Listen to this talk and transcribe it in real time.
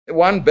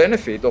one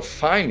benefit of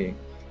finding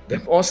the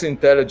most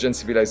intelligent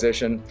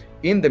civilization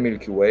in the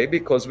Milky Way,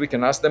 because we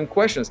can ask them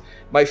questions.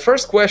 My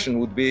first question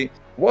would be,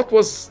 what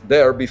was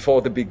there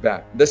before the Big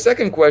Bang? The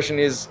second question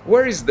is,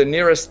 where is the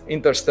nearest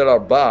interstellar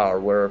bar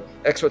where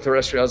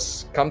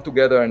extraterrestrials come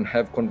together and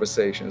have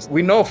conversations?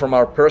 We know from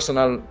our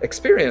personal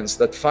experience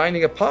that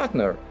finding a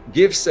partner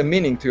gives a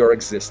meaning to your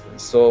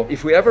existence. So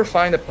if we ever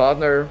find a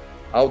partner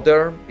out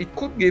there, it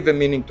could give a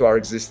meaning to our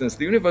existence.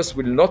 The universe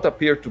will not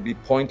appear to be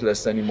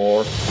pointless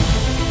anymore.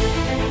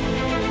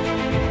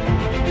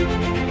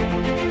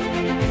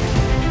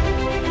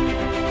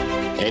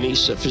 Any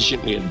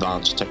sufficiently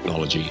advanced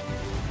technology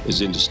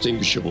is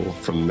indistinguishable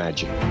from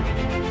magic.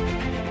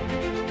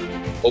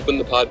 Open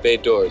the pod bay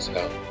doors,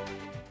 Hal.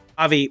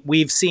 Avi,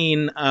 we've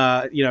seen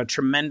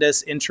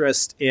tremendous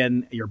interest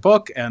in your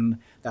book, and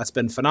that's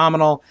been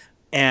phenomenal.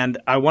 And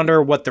I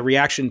wonder what the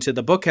reaction to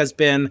the book has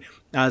been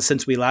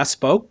since we last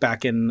spoke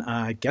back in,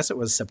 I guess it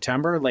was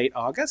September, late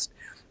August.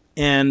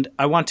 And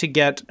I want to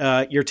get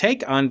your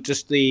take on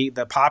just the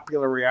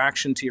popular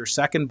reaction to your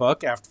second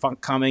book, after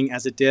coming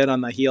as it did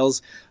on the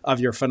heels of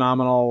your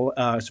phenomenal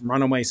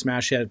runaway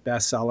smash hit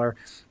bestseller,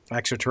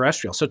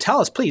 Extraterrestrial. So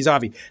tell us, please,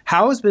 Avi,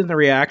 how has been the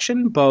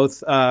reaction,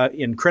 both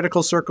in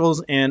critical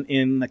circles and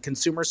in the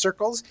consumer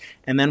circles?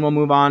 And then we'll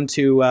move on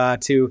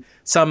to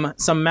some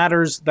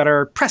matters that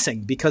are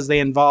pressing because they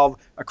involve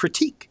a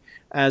critique,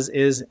 as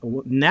is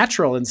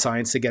natural in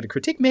science to get a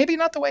critique. Maybe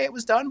not the way it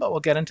was done, but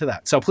we'll get into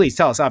that. So please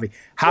tell us, Avi,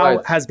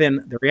 how has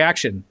been the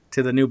reaction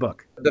to the new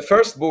book? The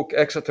first book,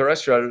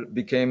 Extraterrestrial,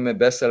 became a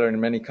bestseller in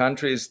many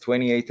countries,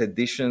 28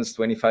 editions,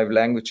 25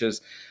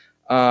 languages.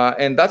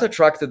 And that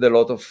attracted a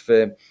lot of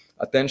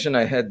attention.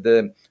 I had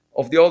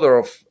of the order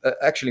of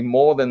actually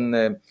more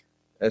than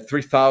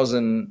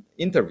 3,000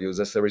 interviews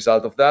as a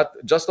result of that.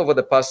 Just over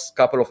the past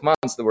couple of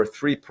months, there were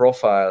 3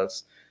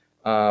 profiles.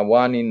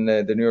 One in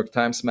the New York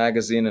Times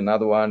Magazine,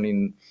 another one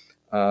in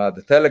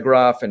the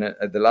Telegraph, and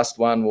the last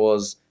one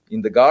was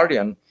in the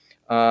Guardian.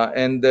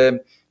 There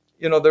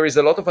is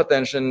a lot of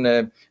attention.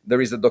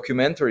 There is a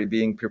documentary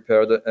being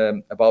prepared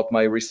about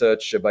my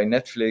research by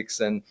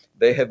Netflix, and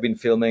they have been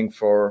filming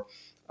for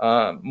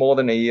more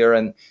than a year.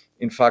 And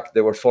in fact,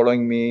 they were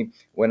following me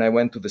when I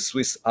went to the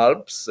Swiss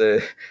Alps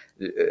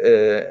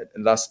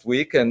last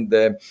week, and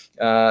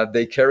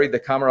they carried the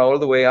camera all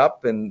the way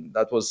up, and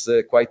that was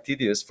quite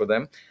tedious for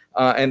them.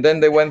 And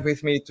then they went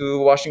with me to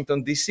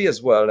Washington, D.C.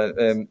 as well,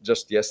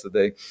 just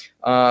yesterday.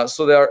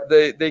 So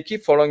they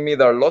keep following me.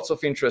 There are lots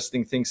of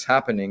interesting things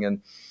happening,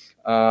 and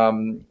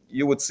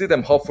you would see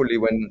them hopefully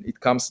when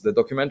the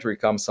documentary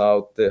comes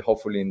out,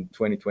 hopefully in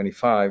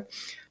 2025.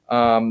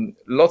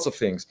 Lots of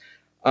things.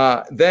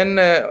 Then,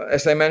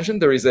 as I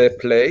mentioned, there is a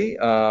play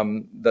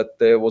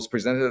that was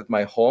presented at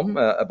my home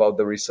about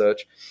the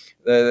research.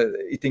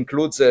 It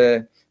includes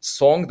a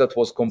song that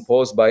was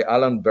composed by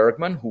Alan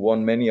Bergman, who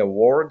won many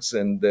awards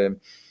and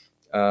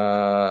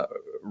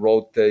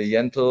wrote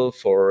Yentl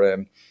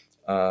for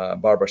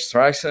Barbra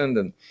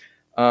Streisand.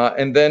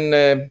 And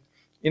then,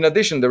 in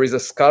addition, there is a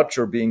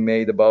sculpture being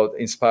made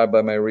inspired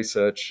by my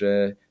research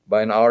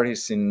by an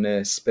artist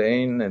in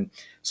Spain. And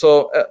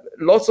so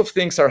lots of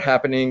things are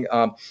happening.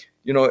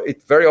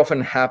 It very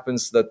often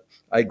happens that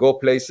I go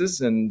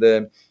places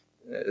and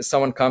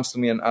someone comes to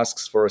me and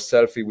asks for a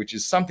selfie, which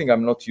is something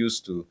I'm not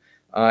used to.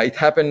 It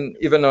happened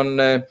even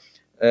on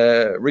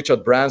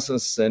Richard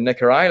Branson's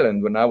Necker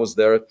Island when I was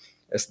there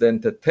as the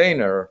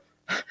entertainer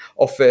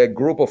of a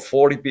group of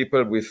 40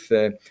 people with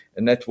a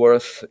net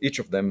worth, each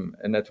of them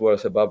a net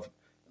worth above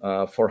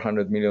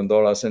 $400 million.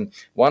 And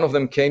one of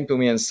them came to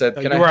me and said,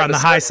 "Can I?" You were on the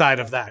high side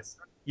of that.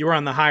 You were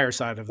on the higher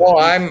side of that.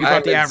 Oh, you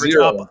brought the average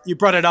up. You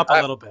brought it up a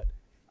little bit.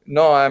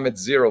 No, I'm at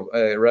 0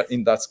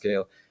 in that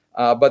scale.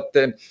 But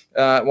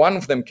one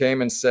of them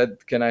came and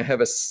said, "Can I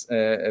have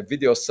a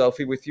video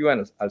selfie with you?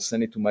 And I'll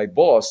send it to my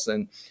boss."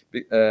 And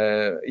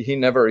he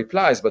never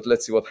replies, but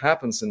let's see what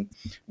happens. And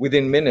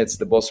within minutes,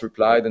 the boss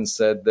replied and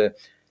said,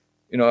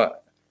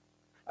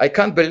 "I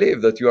can't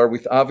believe that you are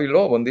with Avi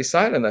Loeb on this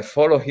island. I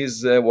follow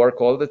his work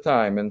all the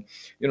time." And,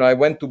 I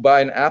went to buy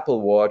an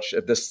Apple Watch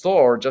at the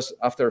store just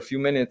after a few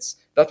minutes.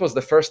 That was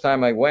the first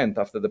time I went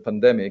after the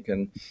pandemic.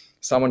 And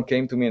someone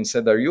came to me and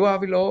said, "Are you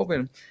Avi Loeb?"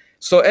 And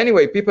so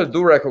anyway, people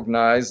do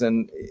recognize,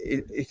 and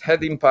it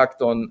had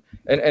impact on,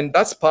 and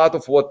that's part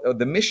of what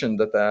the mission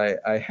that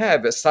I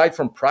have, aside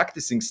from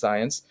practicing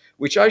science,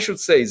 which I should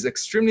say is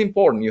extremely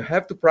important. You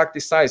have to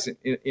practice science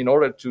in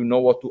order to know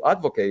what to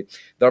advocate.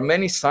 There are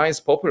many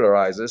science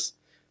popularizers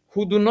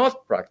who do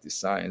not practice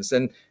science,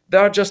 and they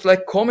are just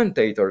like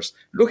commentators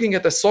looking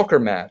at a soccer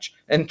match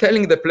and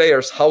telling the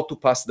players how to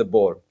pass the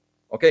ball.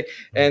 Okay,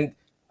 and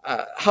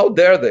how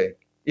dare they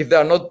if they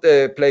are not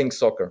playing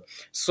soccer?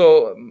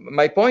 So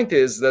my point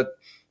is that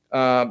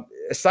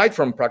aside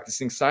from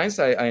practicing science,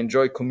 I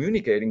enjoy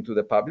communicating to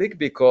the public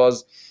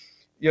because,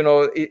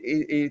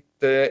 it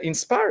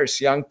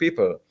inspires young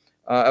people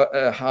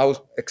how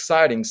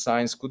exciting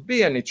science could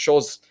be, and it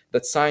shows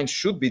that science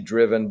should be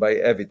driven by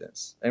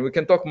evidence. And we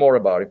can talk more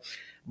about it.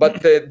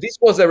 But this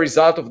was a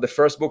result of the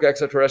first book,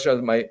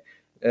 Extraterrestrial,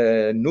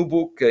 new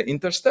book,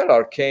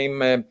 Interstellar,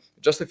 came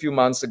just a few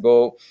months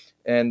ago.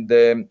 And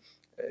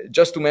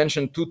just to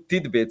mention two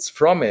tidbits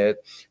from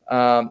it,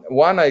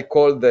 one I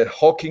call the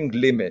Hawking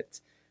limit.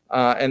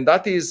 And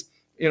that is,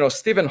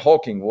 Stephen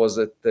Hawking was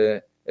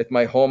at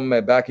my home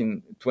back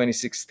in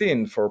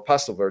 2016 for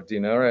Passover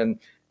dinner, and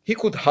he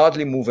could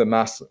hardly move a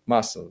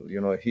muscle.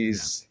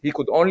 He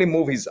could only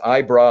move his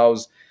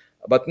eyebrows,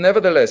 but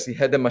nevertheless, he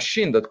had a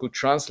machine that could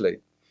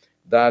translate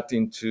that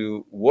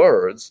into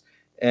words.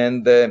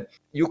 And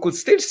you could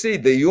still see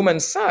the human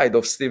side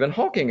of Stephen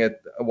Hawking.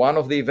 At one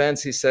of the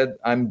events, he said,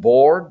 "I'm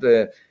bored.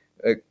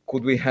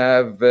 Could we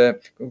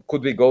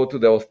go to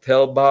the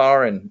hotel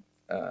bar and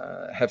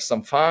have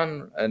some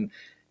fun?" And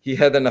he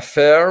had an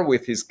affair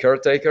with his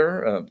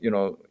caretaker,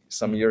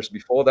 some years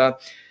before that.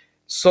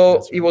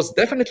 So he was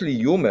definitely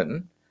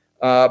human,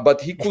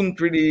 but he couldn't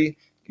really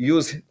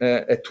use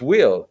at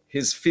will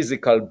his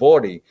physical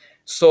body.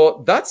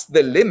 So that's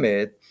the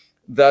limit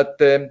that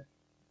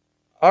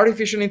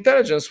artificial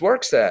intelligence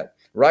works at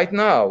right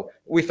now.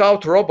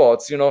 Without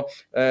robots,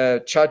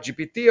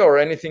 ChatGPT or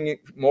anything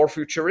more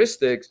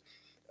futuristic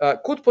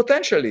could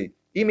potentially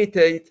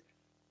imitate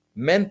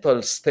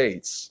mental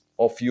states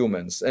of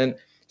humans. And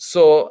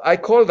so I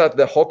call that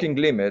the Hawking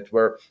limit,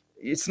 where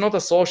it's not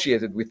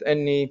associated with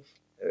any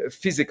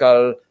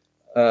physical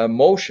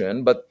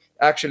motion, but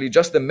actually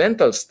just the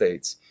mental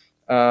states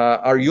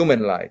are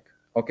human-like.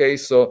 Okay,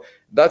 so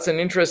that's an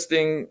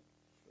interesting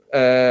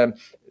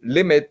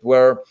limit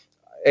where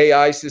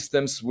AI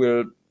systems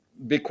will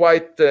be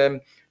quite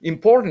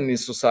important in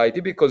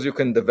society, because you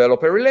can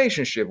develop a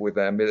relationship with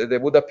them. They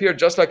would appear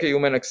just like a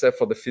human, except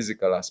for the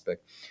physical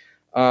aspect.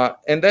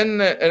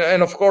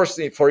 And of course,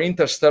 for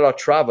interstellar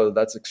travel,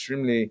 that's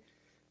extremely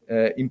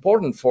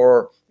important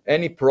for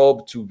any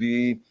probe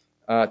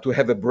to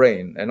have a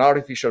brain, an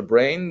artificial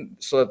brain,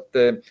 so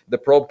that the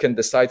probe can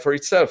decide for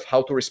itself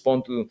how to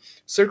respond to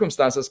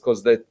circumstances,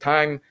 because the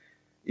time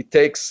it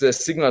takes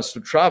signals to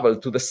travel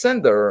to the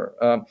sender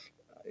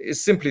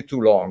is simply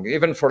too long.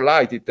 Even for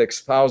light, it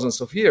takes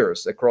thousands of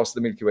years across the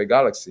Milky Way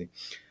galaxy.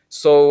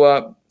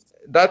 So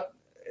that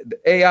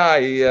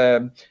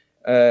AI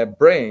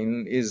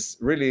brain is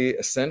really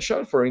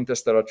essential for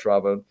interstellar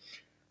travel.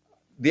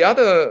 The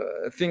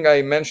other thing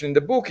I mentioned in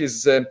the book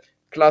is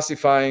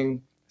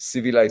classifying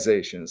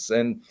civilizations.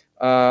 And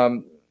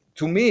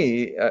to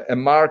me, a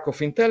mark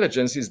of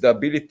intelligence is the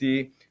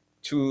ability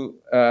to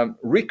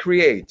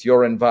recreate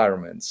your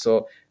environment.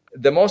 So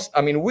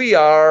we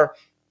are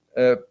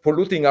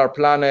polluting our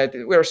planet.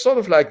 We're sort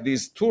of like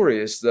these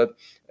tourists that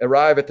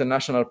arrive at a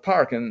national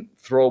park and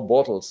throw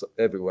bottles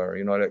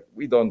everywhere. Like,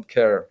 we don't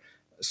care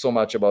so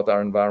much about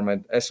our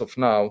environment as of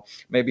now.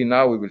 Maybe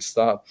now we will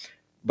start.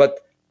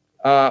 But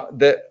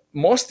the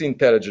most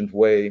intelligent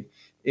way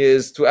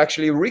is to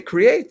actually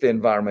recreate the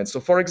environment. So,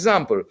 for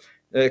example,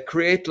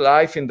 create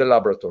life in the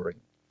laboratory.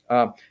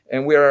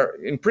 And we are,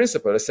 in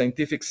principle, a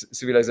scientific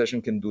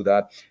civilization can do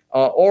that.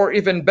 Or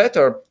even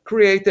better,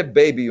 create a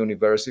baby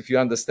universe if you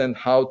understand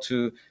how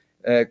to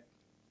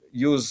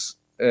use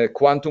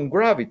quantum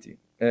gravity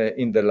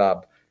in the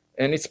lab.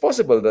 And it's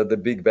possible that the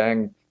Big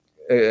Bang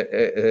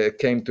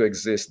came to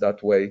exist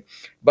that way.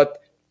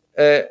 But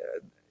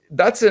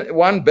that's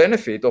one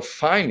benefit of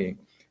finding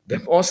the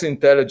most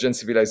intelligent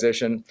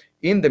civilization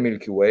in the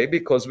Milky Way,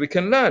 because we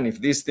can learn if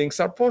these things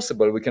are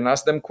possible. We can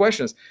ask them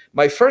questions.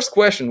 My first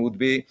question would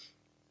be,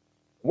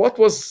 what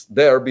was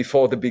there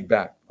before the Big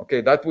Bang?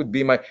 Okay, that would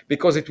be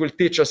because it will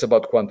teach us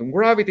about quantum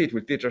gravity, it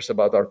will teach us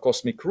about our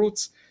cosmic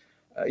roots.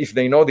 If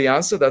they know the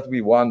answer, that would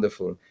be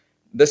wonderful.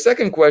 The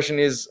second question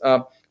is,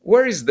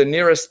 where is the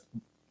nearest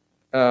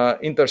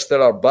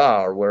interstellar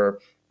bar where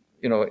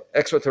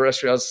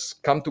extraterrestrials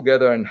come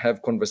together and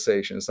have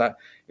conversations?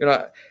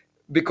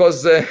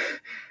 Because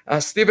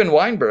Steven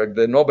Weinberg,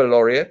 the Nobel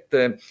laureate,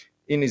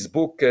 in his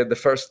book The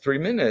First 3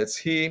 Minutes,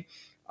 he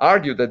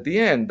argued at the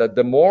end that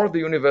the more the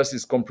universe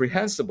is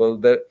comprehensible,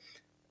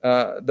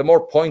 the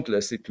more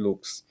pointless it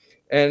looks.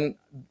 And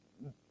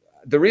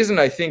the reason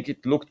I think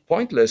it looked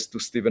pointless to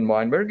Steven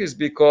Weinberg is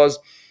because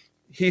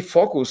he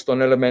focused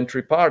on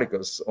elementary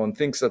particles, on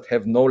things that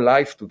have no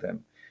life to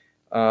them.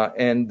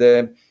 And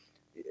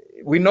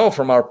we know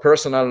from our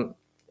personal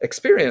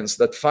experience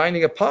that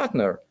finding a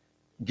partner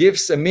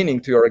gives a meaning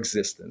to your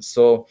existence.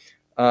 So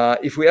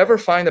if we ever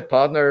find a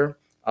partner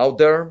out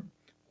there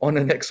on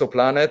an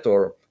exoplanet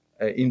or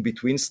in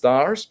between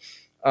stars,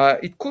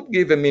 it could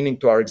give a meaning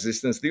to our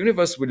existence. The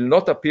universe will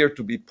not appear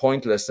to be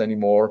pointless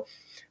anymore.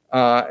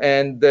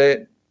 And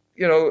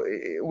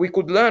we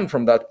could learn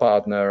from that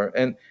partner.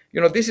 And,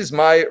 this is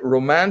my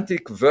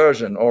romantic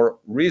version or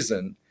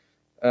reason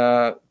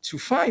to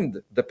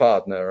find the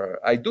partner.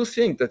 I do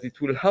think that it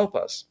will help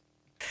us.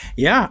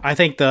 Yeah, I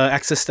think the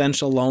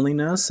existential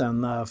loneliness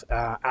and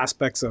the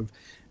aspects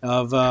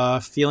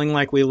of feeling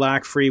like we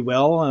lack free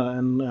will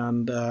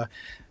and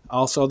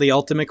also the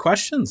ultimate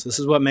questions. This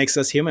is what makes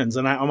us humans.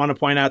 And I want to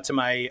point out to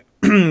my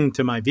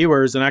to my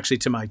viewers and actually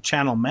to my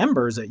channel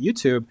members at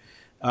YouTube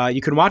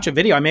You can watch a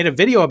video. I made a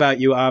video about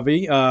you,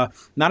 Avi,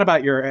 not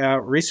about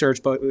your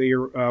research, but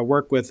your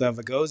work with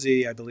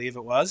Vygotsky, I believe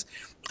it was,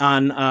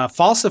 on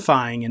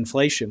falsifying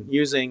inflation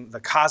using the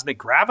cosmic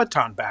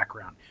graviton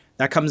background.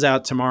 That comes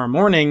out tomorrow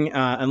morning,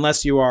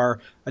 unless you are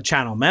a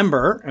channel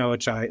member,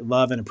 which I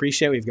love and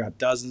appreciate. We've got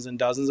dozens and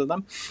dozens of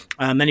them.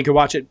 Then you can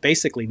watch it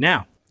basically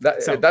now.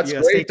 That's Stay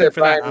great, tuned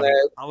for that.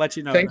 Brian. I'll let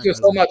you know. Thank you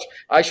so much.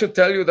 I should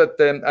tell you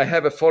that I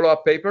have a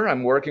follow-up paper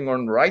I'm working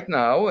on right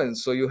now, and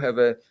so you have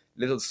a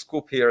little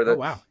scoop here. That,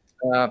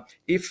 wow.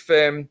 If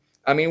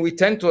I mean, we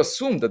tend to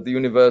assume that the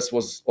universe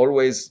was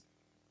always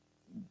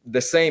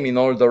the same in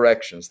all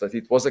directions, that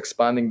it was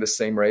expanding the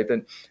same rate,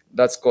 and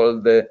that's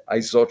called the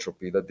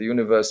isotropy, that the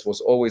universe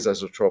was always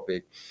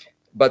isotropic.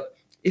 But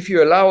if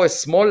you allow a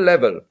small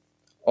level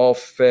of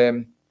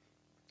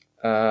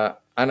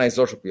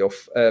anisotropy,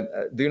 of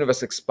the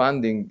universe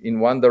expanding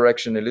in one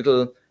direction a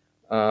little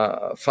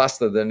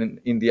faster than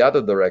in the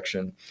other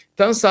direction,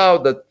 turns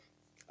out that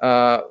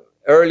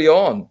early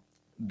on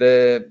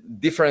the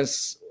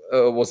difference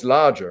was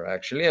larger,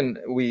 actually, and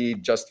we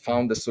just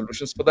found the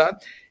solutions for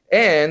that.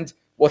 And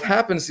what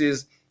happens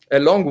is,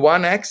 along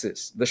one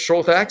axis, the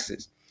short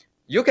axis,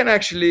 you can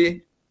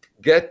actually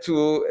get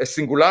to a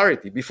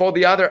singularity before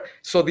the other.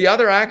 So the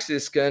other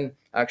axis can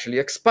actually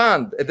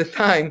expand at the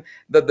time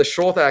that the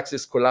short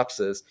axis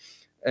collapses.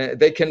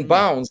 They can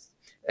bounce.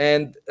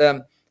 And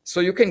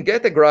so you can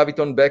get a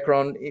graviton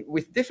background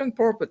with different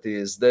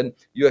properties than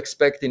you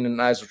expect in an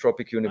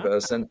isotropic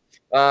universe. And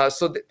that's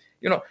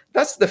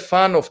the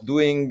fun of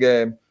doing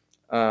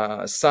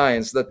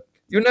science, that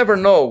you never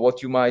know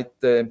what you might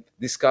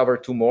discover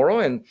tomorrow.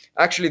 And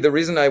actually, the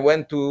reason I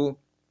went to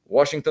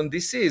Washington,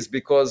 D.C. is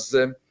because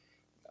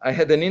I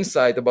had an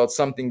insight about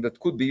something that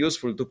could be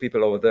useful to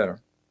people over there.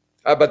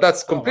 But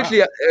that's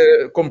completely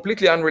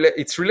unrelated.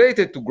 It's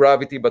related to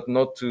gravity, but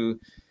not to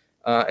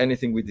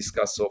anything we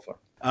discussed so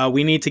far.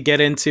 We need to get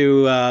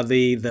into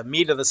the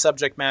meat of the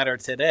subject matter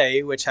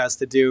today, which has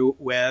to do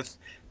with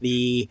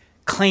the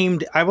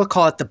claimed, I will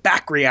call it the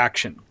back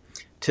reaction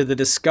to the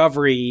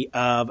discovery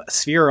of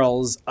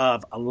spherules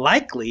of a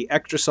likely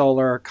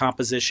extrasolar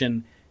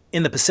composition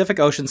in the Pacific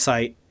Ocean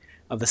site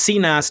of the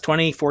CNAS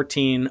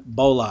 2014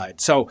 bolide.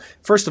 So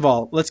first of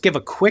all, let's give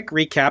a quick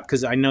recap,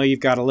 because I know you've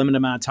got a limited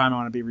amount of time. I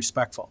want to be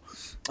respectful.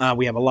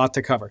 We have a lot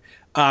to cover.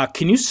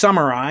 Can you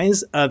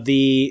summarize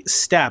the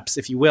steps,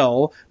 if you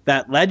will,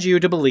 that led you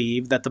to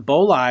believe that the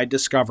bolide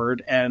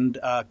discovered and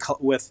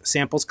with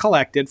samples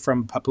collected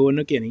from Papua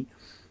New Guinea,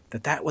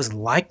 that was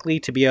likely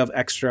to be of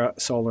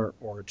extrasolar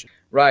origin?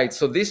 Right.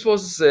 So this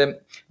was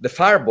the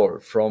fireball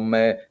from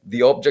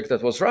the object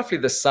that was roughly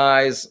the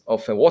size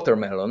of a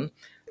watermelon,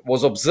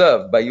 was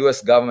observed by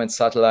US government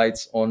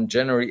satellites on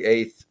January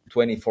 8th,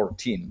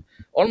 2014,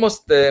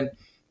 almost a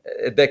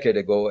decade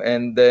ago.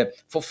 And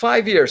for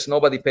 5 years,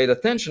 nobody paid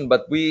attention,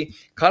 but we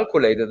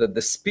calculated that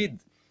the speed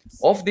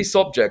of this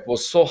object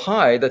was so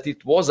high that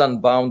it was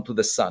unbound to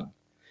the sun.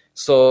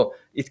 So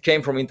it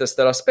came from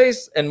interstellar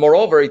space, and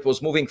moreover, it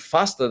was moving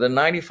faster than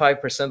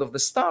 95% of the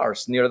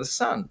stars near the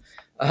sun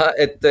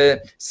at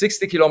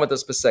 60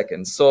 kilometers per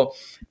second. So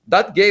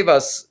that gave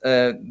us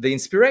the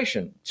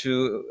inspiration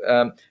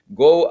to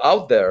go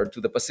out there to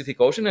the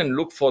Pacific Ocean and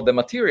look for the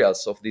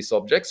materials of this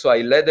object. So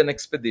I led an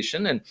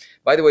expedition, and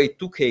by the way, it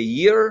took a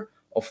year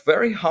of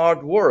very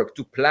hard work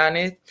to plan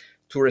it,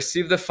 to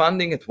receive the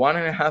funding at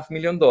 $1.5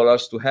 million,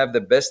 to have the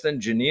best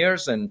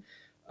engineers and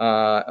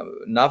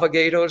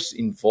navigators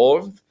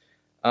involved,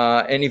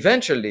 and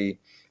eventually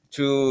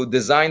to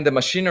design the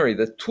machinery,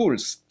 the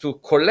tools to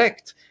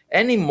collect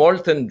any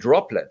molten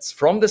droplets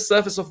from the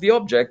surface of the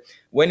object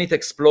when it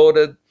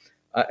exploded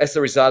as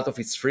a result of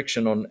its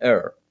friction on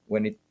air,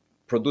 when it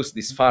produced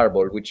this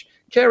fireball, which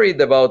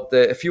carried about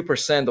a few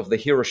percent of the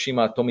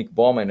Hiroshima atomic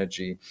bomb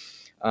energy.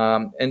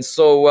 And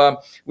so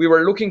we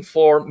were looking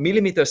for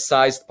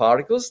millimeter-sized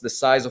particles, the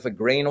size of a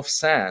grain of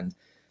sand,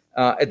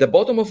 at the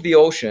bottom of the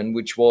ocean,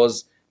 which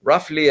was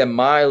roughly a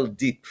mile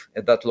deep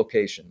at that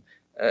location,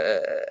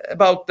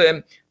 about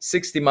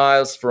 60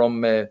 miles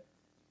from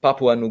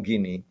Papua New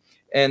Guinea.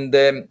 And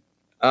the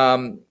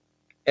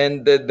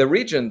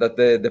region that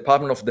the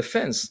Department of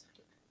Defense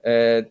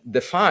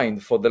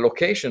defined for the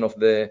location of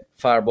the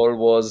fireball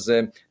was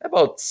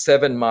about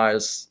 7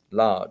 miles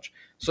large.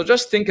 So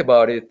just think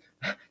about it,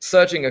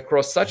 searching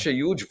across such a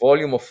huge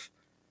volume of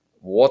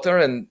water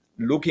and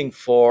looking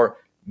for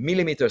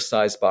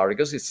millimeter-sized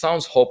particles. It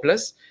sounds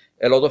hopeless.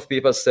 A lot of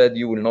people said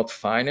you will not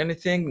find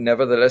anything.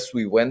 Nevertheless,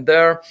 we went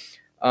there,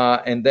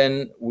 and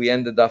then we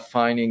ended up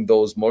finding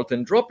those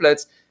molten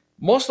droplets,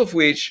 most of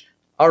which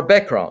are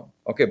background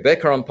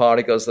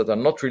particles that are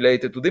not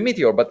related to the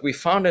meteor, but we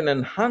found an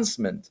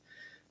enhancement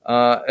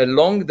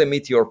along the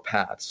meteor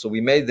path. So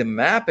we made the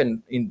map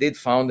and indeed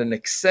found an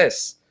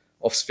excess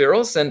of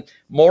spherules. And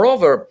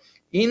moreover,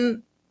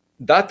 in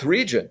that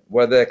region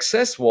where the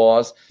excess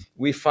was,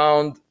 we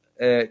found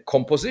a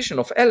composition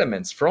of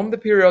elements from the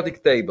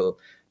periodic table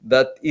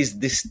that is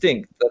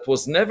distinct, that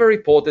was never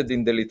reported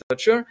in the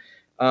literature,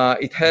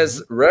 It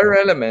has rare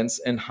elements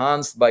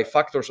enhanced by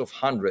factors of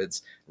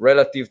hundreds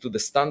relative to the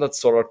standard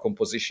solar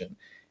composition.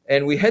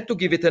 And we had to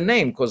give it a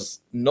name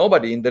because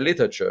nobody in the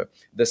literature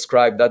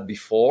described that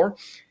before.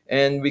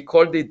 And we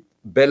called it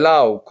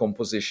Belau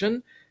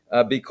composition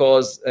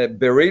because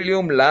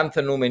beryllium,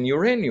 lanthanum, and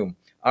uranium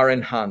are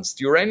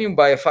enhanced. Uranium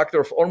by a factor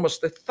of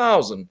almost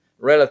 1,000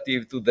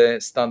 relative to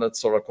the standard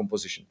solar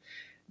composition.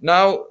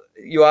 Now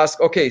you ask,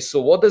 okay,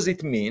 so what does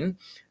it mean?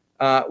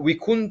 We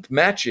couldn't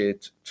match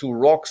it to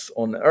rocks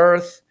on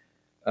Earth.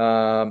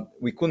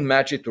 We couldn't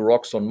match it to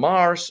rocks on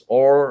Mars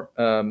or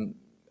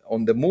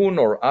on the moon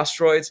or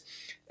asteroids.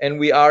 And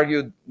we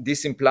argued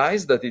this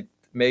implies that it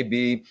may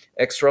be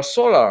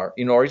extrasolar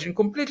in origin,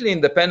 completely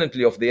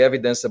independently of the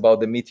evidence about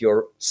the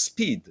meteor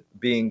speed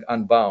being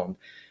unbound.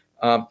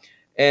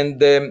 And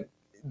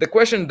the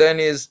question then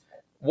is,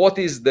 what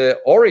is the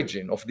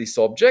origin of this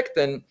object?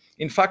 And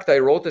in fact, I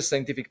wrote a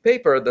scientific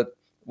paper that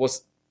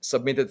was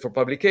submitted for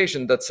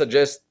publication that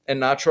suggests a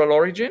natural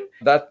origin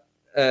that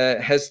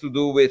has to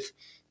do with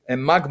a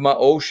magma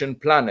ocean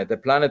planet, a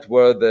planet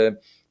where the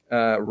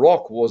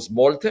rock was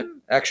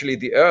molten. Actually,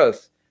 the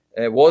Earth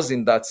was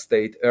in that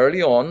state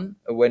early on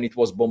when it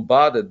was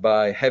bombarded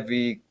by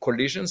heavy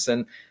collisions,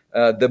 and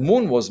the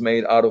moon was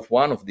made out of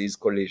one of these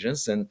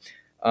collisions. And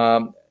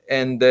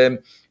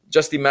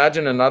just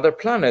imagine another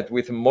planet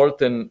with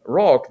molten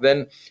rock,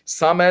 then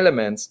some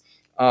elements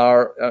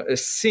are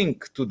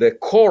sink to the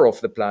core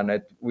of the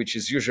planet, which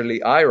is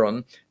usually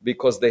iron,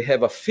 because they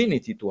have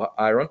affinity to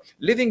iron,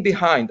 leaving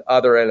behind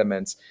other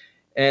elements.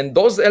 And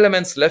those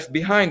elements left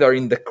behind are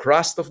in the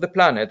crust of the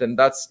planet, and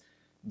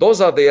those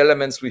are the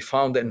elements we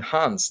found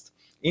enhanced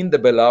in the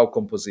Belau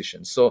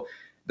composition. So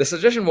the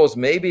suggestion was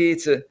maybe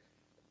it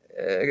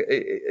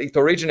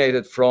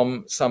originated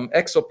from some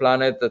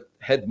exoplanet that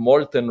had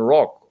molten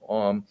rock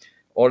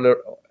all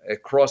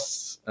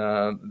across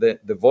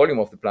the volume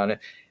of the planet.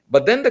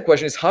 But then the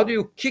question is, how do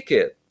you kick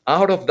it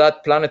out of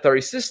that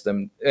planetary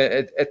system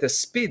at a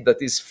speed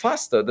that is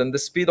faster than the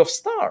speed of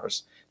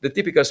stars, the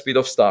typical speed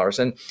of stars?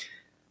 And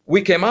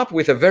we came up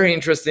with a very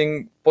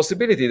interesting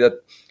possibility that,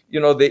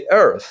 the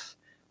Earth,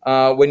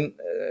 when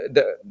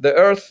the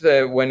Earth,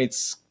 when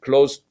it's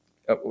close,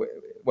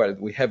 well,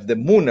 we have the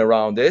moon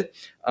around it.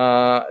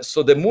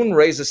 So the moon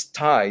raises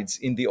tides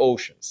in the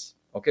oceans.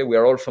 Okay, we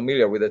are all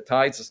familiar with the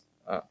tides.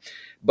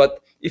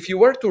 But if you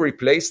were to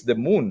replace the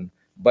moon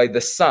by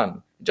the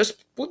sun,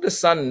 just put the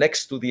sun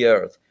next to the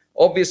Earth,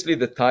 obviously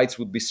the tides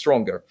would be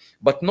stronger,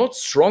 but not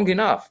strong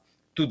enough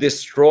to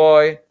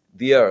destroy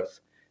the Earth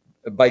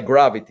by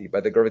gravity, by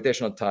the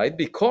gravitational tide,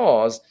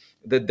 because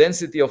the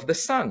density of the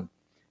sun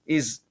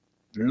is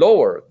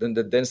lower than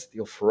the density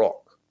of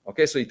rock.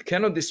 Okay, so it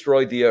cannot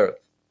destroy the Earth.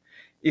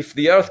 If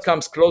the Earth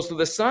comes close to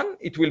the sun,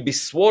 it will be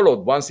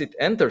swallowed once it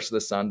enters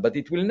the sun, but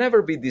it will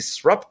never be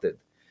disrupted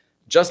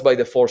just by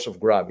the force of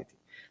gravity.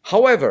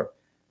 However,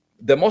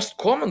 the most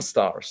common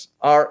stars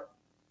are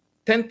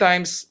 10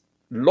 times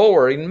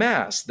lower in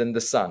mass than the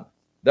sun.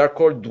 They are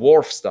called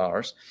dwarf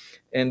stars,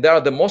 and they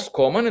are the most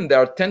common, and they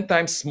are 10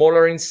 times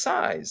smaller in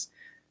size.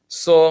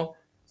 So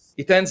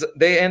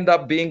they end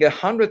up being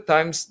 100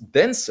 times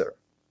denser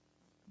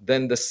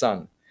than the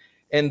sun.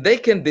 And they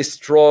can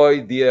destroy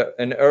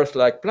an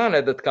Earth-like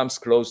planet that comes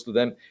close to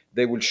them.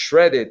 They will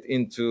shred it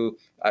into,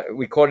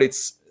 we call it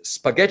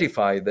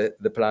spaghettify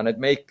the planet,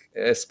 make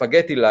a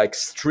spaghetti-like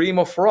stream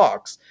of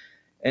rocks.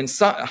 And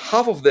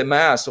half of the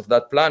mass of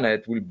that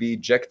planet will be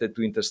ejected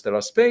to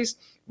interstellar space.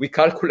 We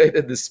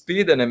calculated the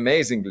speed, and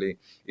amazingly,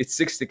 it's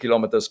 60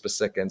 kilometers per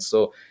second.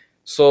 So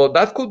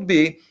that could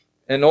be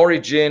an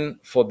origin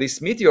for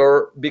this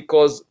meteor,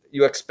 because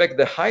you expect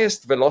the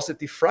highest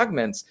velocity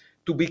fragments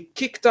to be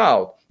kicked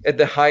out at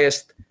the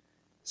highest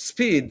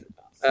speed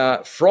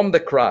from the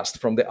crust,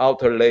 from the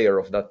outer layer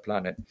of that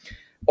planet.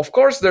 Of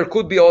course, there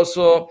could be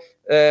also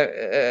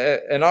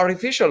an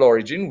artificial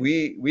origin.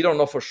 We don't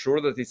know for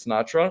sure that it's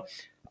natural.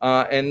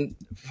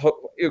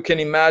 You can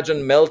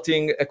imagine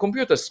melting a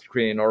computer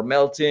screen or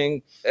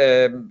melting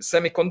a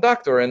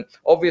semiconductor. And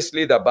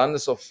obviously, the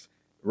abundance of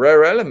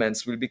rare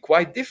elements will be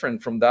quite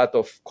different from that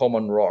of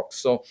common rocks.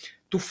 So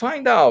to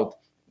find out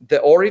the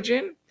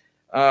origin,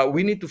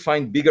 we need to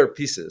find bigger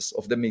pieces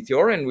of the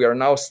meteor, and we are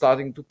now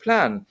starting to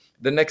plan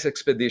the next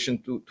expedition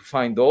to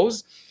find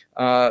those.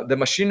 The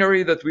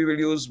machinery that we will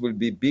use will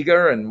be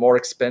bigger and more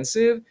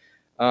expensive,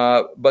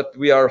 but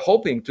we are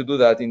hoping to do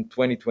that in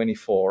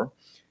 2024.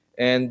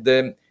 And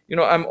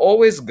I'm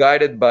always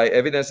guided by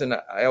evidence, and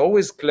I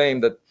always claim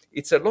that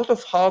it's a lot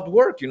of hard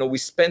work. We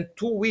spent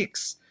 2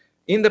 weeks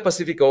in the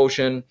Pacific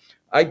Ocean.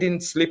 I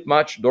didn't sleep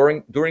much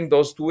during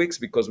those 2 weeks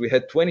because we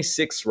had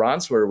 26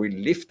 runs where we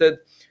lifted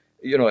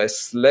a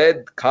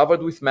sled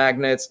covered with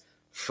magnets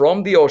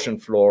from the ocean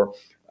floor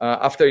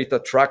after it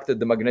attracted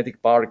the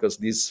magnetic particles,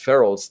 these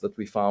spherules that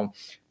we found,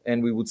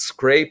 and we would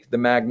scrape the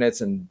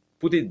magnets and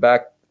put it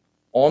back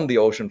on the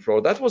ocean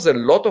floor. That was a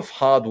lot of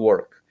hard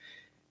work.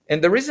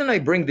 And the reason I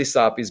bring this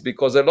up is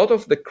because a lot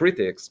of the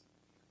critics,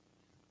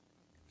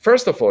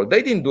 first of all,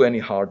 they didn't do any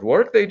hard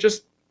work. They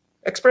just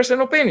express an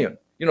opinion.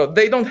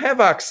 They don't have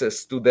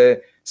access to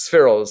the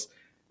spherules.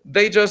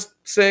 they just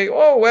say,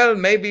 oh, well,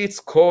 maybe it's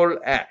coal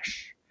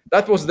ash.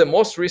 That was the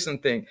most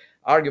recent thing,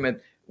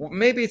 argument.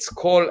 Maybe it's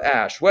coal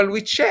ash. Well,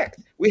 we checked.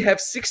 We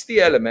have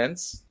 60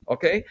 elements,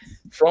 okay,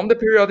 from the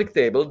periodic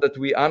table that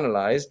we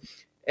analyzed.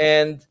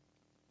 And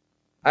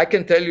I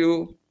can tell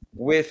you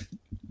with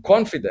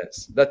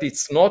confidence that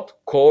it's not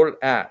coal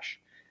ash.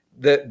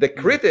 The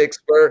critics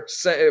were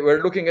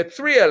looking at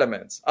 3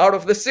 elements out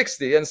of the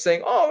 60 and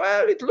saying, oh,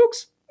 well, it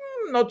looks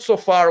not so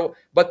far.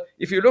 But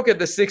if you look at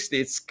the 60,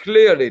 it's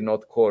clearly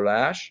not coal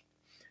ash.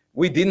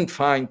 We didn't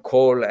find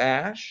coal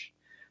ash.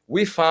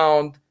 We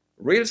found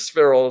real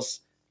spherules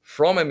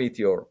from a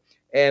meteor.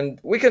 And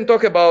we can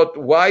talk about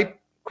why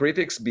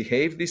critics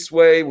behave this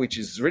way, which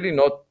is really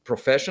not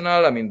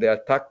professional. I mean, they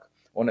attack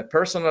on a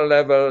personal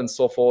level and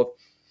so forth.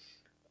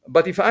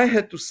 But if I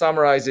had to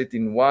summarize it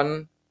in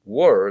one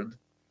word,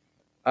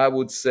 I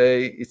would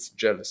say it's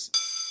jealousy.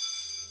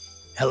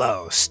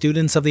 Hello,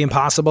 students of the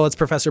impossible. It's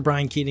Professor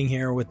Brian Keating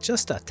here with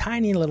just a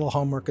tiny little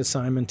homework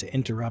assignment to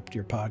interrupt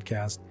your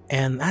podcast.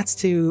 And that's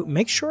to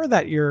make sure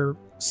that you're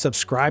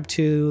subscribed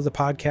to the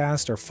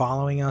podcast or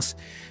following us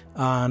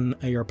on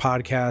your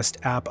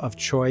podcast app of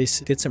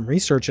choice. Did some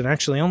research, and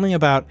actually only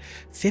about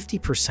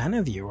 50%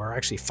 of you are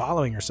actually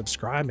following or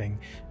subscribing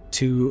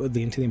to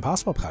the Into the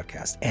Impossible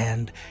podcast.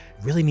 And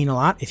really mean a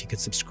lot if you could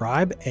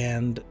subscribe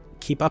and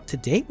keep up to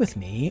date with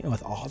me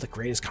with all the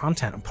greatest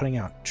content. I'm putting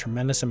out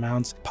tremendous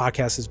amounts.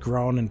 Podcast has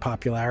grown in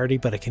popularity,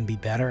 but it can be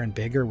better and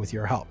bigger with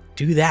your help.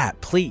 Do that,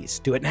 please.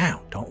 Do it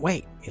now. Don't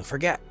wait. You'll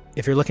forget.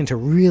 If you're looking to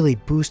really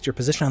boost your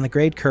position on the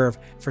grade curve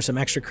for some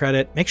extra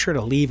credit, make sure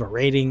to leave a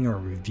rating or a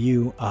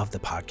review of the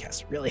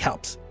podcast. It really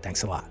helps.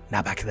 Thanks a lot.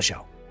 Now back to the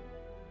show.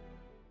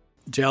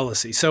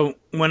 Jealousy. So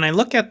when I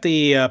look at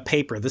the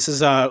paper, this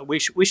is we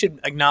should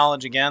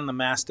acknowledge again the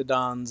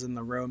mastodons in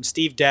the room.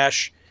 Steve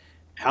Desch,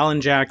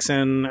 Alan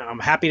Jackson. I'm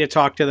happy to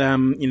talk to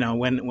them. You know,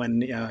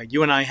 when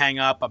you and I hang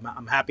up,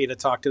 I'm happy to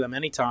talk to them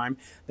anytime.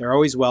 They're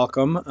always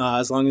welcome,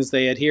 as long as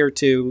they adhere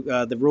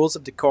to the rules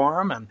of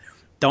decorum and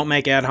don't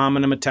make ad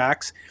hominem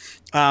attacks.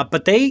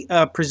 But they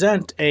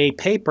present a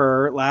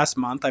paper last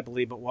month, I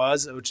believe it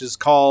was, which is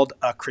called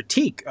A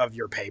Critique of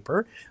Your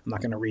Paper. I'm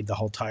not going to read the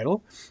whole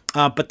title.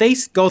 But they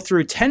go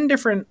through 10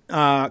 different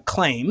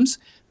claims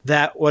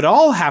that would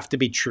all have to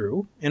be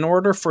true in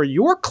order for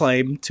your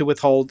claim to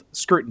withhold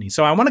scrutiny.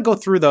 So I want to go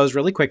through those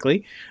really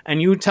quickly,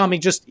 and you tell me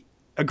just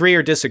agree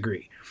or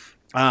disagree.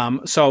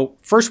 So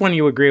first one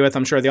you agree with,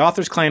 I'm sure. The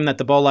authors claim that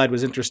the bolide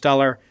was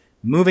interstellar,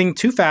 moving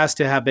too fast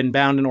to have been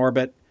bound in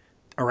orbit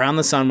around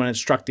the sun when it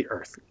struck the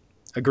Earth.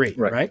 Agree,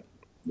 right?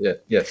 Yeah.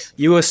 Yes.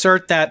 You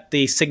assert that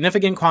the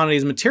significant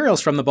quantities of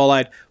materials from the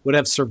bolide would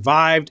have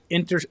survived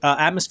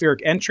atmospheric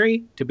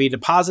entry to be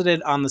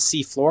deposited on the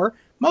sea floor,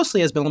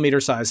 mostly as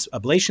millimeter-sized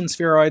ablation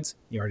spheroids.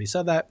 You already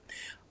said that.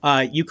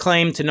 You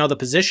claim to know the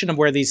position of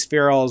where these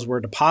spherules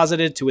were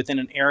deposited to within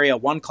an area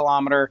 1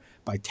 kilometer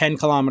by 10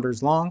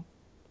 kilometers long.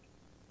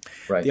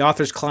 Right. The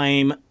authors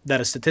claim that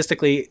a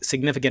statistically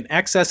significant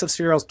excess of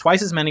spherules,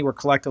 twice as many, were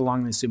collected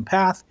along the assumed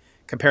path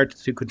compared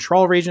to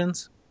control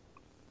regions.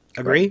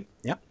 Agree? Right.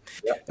 Yep.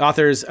 The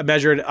authors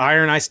measured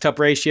iron isotope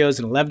ratios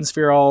in 11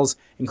 spherules,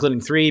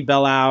 including 3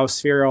 Bellow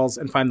spherules,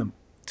 and find them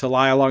to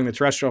lie along the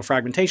terrestrial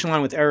fragmentation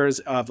line with errors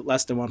of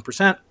less than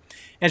 1%,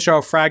 and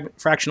show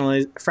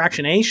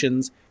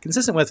fractionations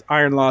consistent with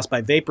iron loss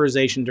by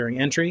vaporization during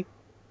entry.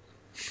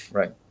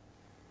 Right.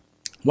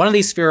 One of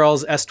these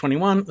spherules,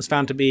 S21, was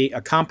found to be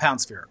a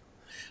compound sphere.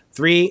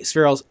 3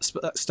 spherules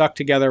stuck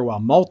together while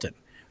molten.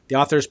 The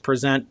authors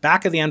present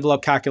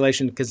back-of-the-envelope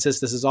calculation to consist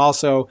this is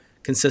also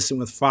consistent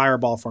with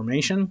fireball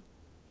formation.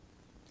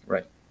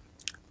 Right.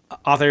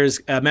 Authors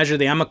measure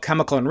the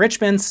chemical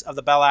enrichments of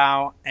the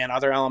Bellow and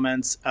other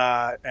elements,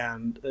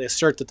 and they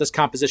assert that this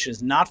composition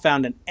is not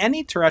found in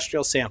any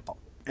terrestrial sample.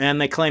 And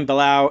they claim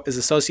Bellow is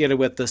associated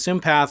with the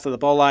assumed path of the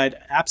bolide,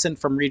 absent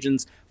from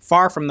regions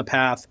far from the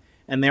path,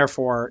 and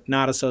therefore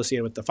not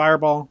associated with the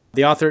fireball.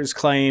 The authors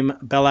claim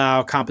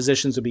Bellow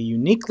compositions would be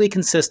uniquely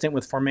consistent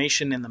with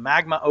formation in the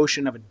magma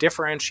ocean of a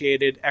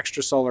differentiated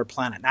extrasolar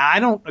planet. Now, I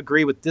don't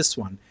agree with this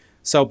one,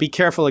 so be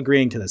careful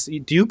agreeing to this.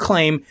 Do you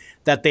claim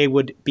that they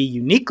would be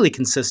uniquely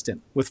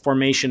consistent with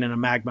formation in a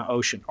magma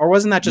ocean, or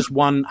wasn't that just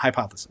one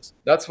hypothesis?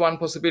 That's one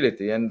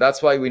possibility, and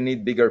that's why we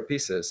need bigger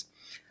pieces.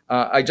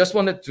 I just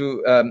wanted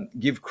to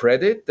give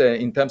credit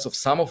in terms of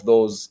some of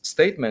those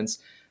statements.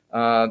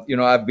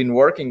 I've been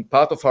working,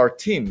 part of our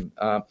team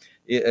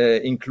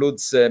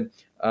includes Dr.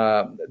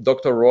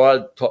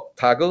 Roald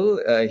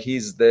Tagel.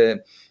 He's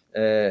the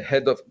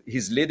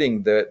he's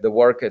leading the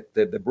work at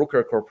the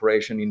Bruker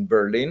Corporation in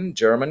Berlin,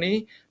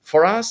 Germany.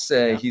 For us,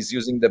 he's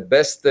using the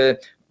best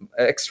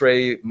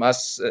X-ray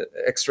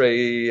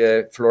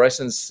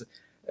fluorescence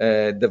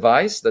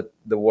device that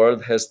the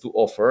world has to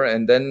offer.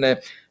 And then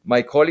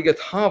my colleague at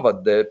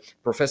Harvard,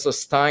 Professor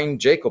Stein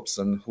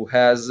Jacobson, who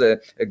has a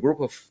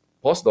group of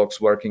postdocs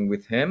working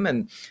with him,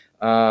 and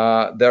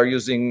they're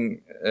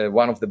using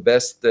one of the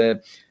best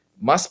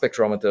mass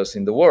spectrometers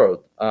in the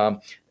world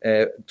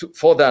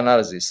for the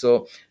analysis.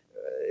 So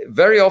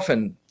very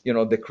often,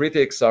 the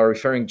critics are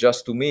referring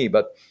just to me,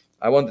 but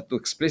I wanted to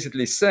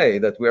explicitly say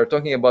that we are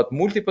talking about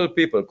multiple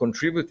people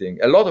contributing.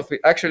 A lot of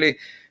actually,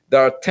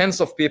 there are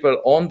tens of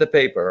people on the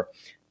paper,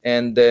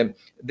 and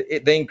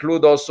they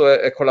include also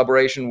a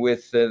collaboration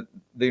with the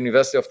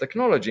University of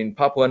Technology in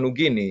Papua New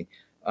Guinea.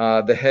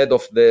 The head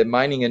of the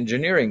mining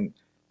engineering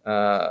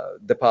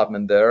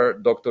department there,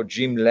 Dr.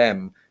 Jim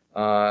Lam,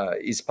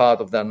 is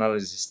part of the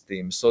analysis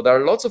team. So there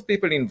are lots of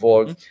people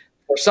involved.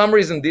 For some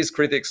reason, these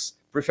critics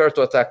prefer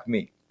to attack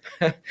me.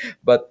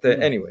 But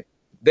anyway,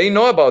 they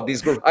know about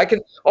these groups. I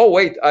can. Oh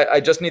wait, I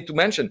just need to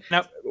mention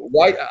Now,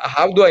 why.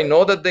 How do I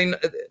know that they?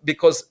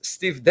 Because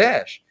Steve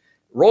Dash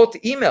wrote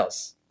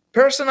emails,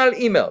 personal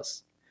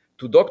emails,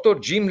 to Dr.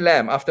 Jim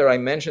Lam after I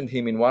mentioned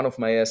him in one of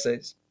my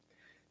essays,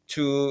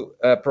 to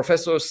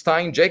Professor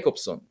Stein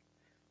Jacobson,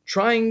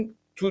 trying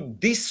to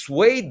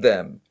dissuade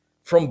them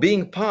from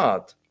being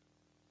part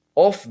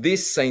of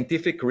this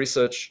scientific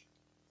research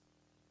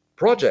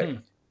project.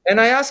 And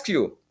I ask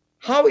you,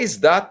 how is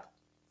that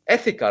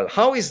ethical?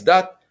 How is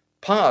that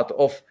part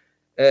of,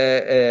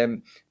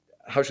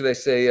 how should I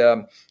say,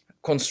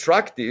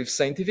 constructive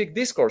scientific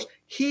discourse?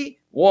 He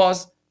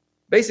was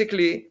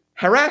basically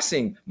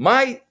harassing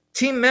my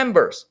team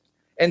members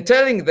and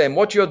telling them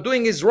what you're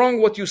doing is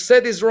wrong, what you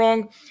said is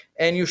wrong,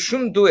 and you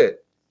shouldn't do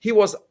it. He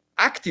was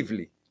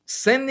actively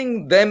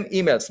sending them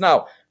emails.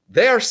 Now,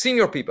 they are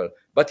senior people,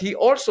 but he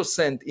also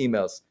sent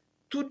emails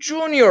to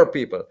junior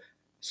people,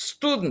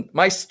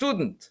 my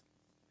student,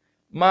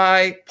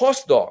 my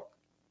postdoc.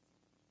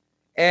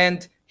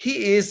 And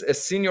he is a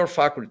senior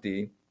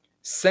faculty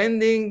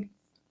sending,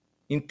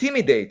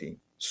 intimidating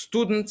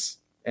students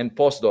and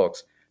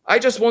postdocs. I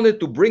just wanted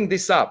to bring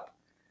this up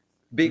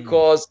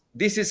because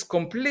this is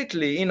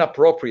completely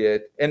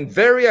inappropriate and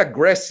very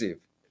aggressive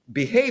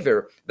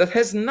behavior that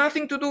has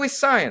nothing to do with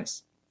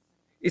science.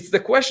 It's the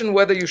question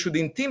whether you should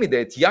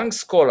intimidate young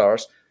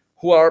scholars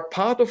who are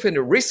part of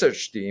a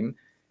research team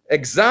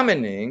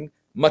examining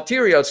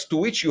materials to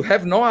which you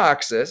have no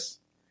access,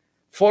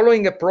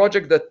 following a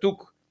project that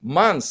took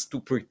months to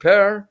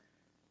prepare,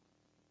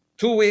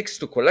 2 weeks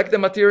to collect the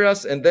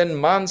materials, and then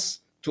months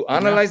to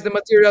analyze the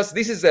materials.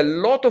 This is a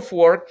lot of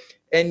work,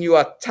 and you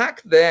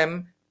attack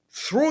them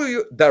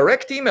through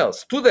direct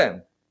emails to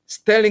them,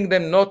 telling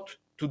them not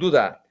to do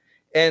that.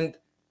 And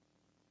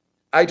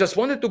I just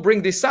wanted to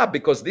bring this up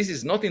because this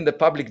is not in the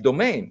public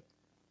domain.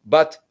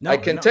 But I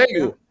can tell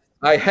you,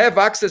 I have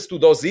access to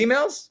those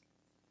emails,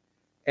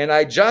 and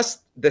I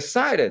just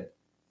decided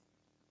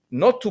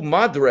not to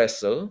mud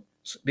wrestle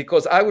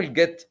because I will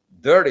get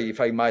dirty if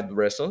I mud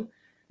wrestle.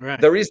 right.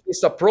 There is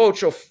this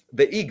approach of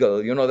the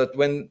eagle, that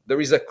when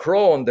there is a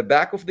crow on the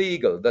back of the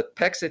eagle that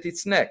pecks at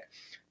its neck,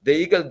 the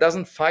eagle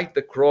doesn't fight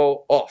the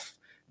crow off.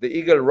 The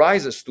eagle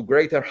rises to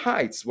greater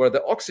heights where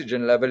the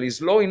oxygen level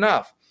is low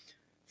enough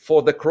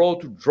for the crow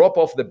to drop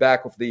off the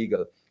back of the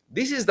eagle.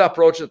 This is the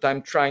approach that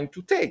I'm trying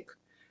to take.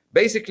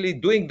 Basically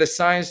doing the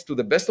science to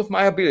the best of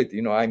my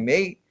ability. I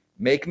may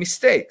make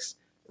mistakes,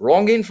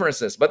 wrong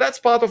inferences, but that's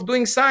part of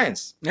doing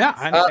science. Yeah,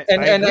 I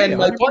agree,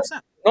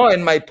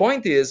 my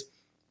point is,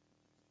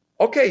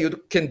 okay, you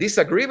can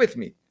disagree with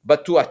me,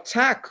 but to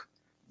attack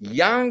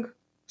young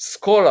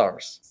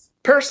scholars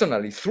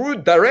personally through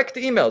direct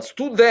emails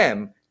to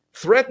them,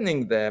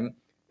 threatening them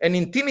and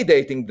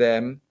intimidating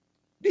them,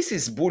 this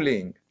is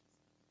bullying.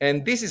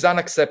 And this is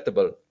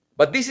unacceptable.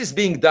 But this is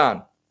being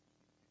done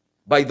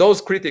by those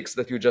critics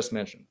that you just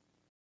mentioned.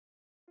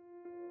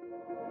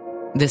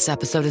 This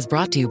episode is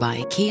brought to you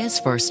by Kia's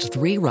first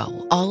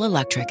 3-row,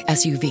 all-electric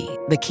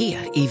SUV, the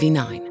Kia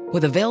EV9,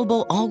 with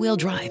available all-wheel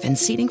drive and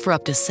seating for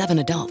up to 7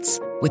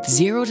 adults, with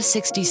 0 to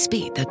 60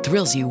 speed that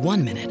thrills you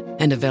 1 minute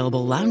and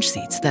available lounge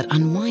seats that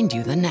unwind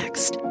you the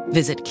next.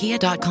 Visit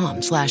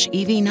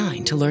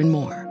kia.com/EV9 to learn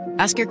more.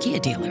 Ask your Kia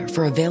dealer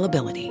for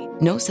availability.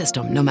 No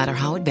system, no matter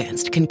how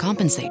advanced, can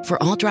compensate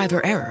for all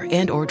driver error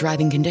and/or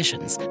driving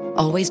conditions.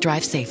 Always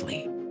drive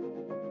safely.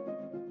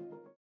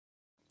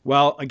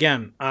 Well,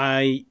 again,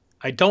 I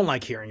don't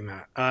like hearing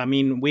that. I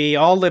mean, we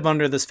all live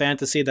under this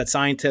fantasy that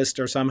scientists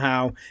are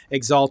somehow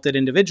exalted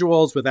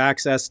individuals with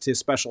access to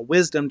special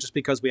wisdom just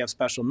because we have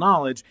special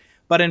knowledge.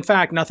 But in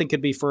fact, nothing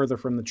could be further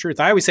from the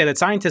truth. I always say that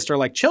scientists are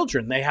like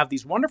children. They have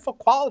these wonderful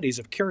qualities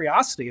of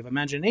curiosity, of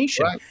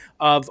imagination, Right.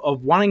 of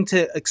wanting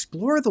to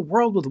explore the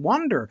world with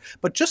wonder.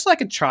 But just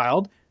like a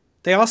child,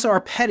 they also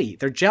are petty.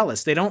 They're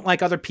jealous. They don't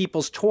like other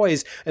people's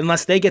toys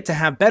unless they get to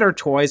have better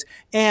toys.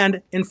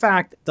 And in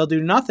fact, they'll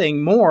do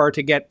nothing more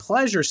to get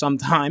pleasure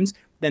sometimes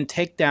than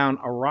take down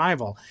a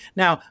rival.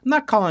 Now, I'm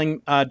not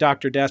calling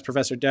Dr. Dash,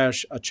 Professor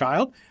Dash, a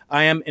child.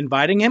 I am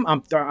inviting him.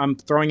 I'm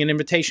throwing an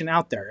invitation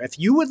out there. If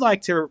you would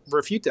like to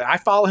refute that, I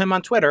follow him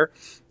on Twitter.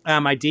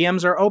 My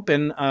DMs are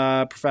open,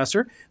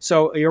 Professor.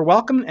 So you're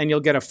welcome, and you'll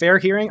get a fair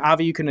hearing.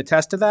 Avi, you can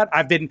attest to that.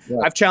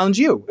 I've challenged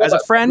you as a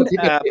friend.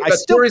 I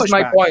still here push is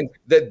my back. point.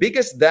 The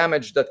biggest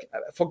damage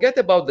forget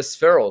about the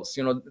spherules.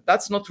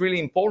 That's not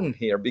really important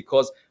here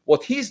because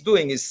what he's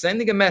doing is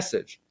sending a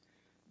message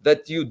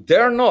that you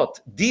dare not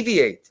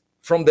deviate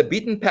from the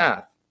beaten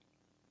path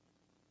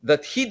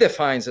that he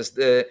defines as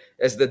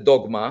the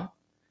dogma,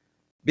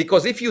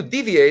 Because if you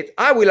deviate,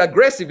 I will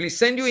aggressively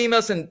send you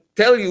emails and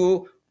tell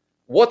you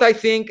what I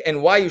think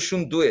and why you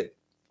shouldn't do it.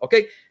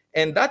 Okay?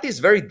 And that is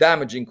very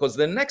damaging, because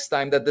the next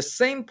time that the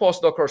same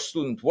postdoc or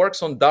student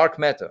works on dark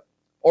matter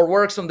or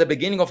works on the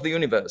beginning of the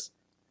universe,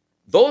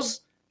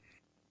 those,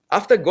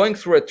 after going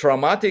through a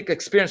traumatic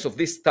experience of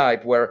this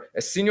type where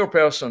a senior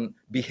person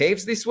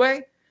behaves this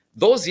way,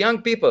 those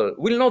young people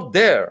will not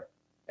dare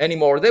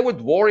anymore. They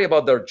would worry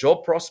about their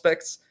job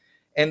prospects.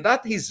 And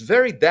that is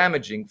very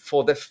damaging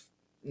for the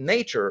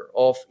nature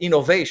of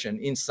innovation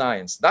in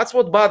science. That's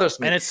what bothers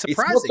me. And it's It's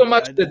not surprising. so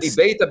much the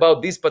debate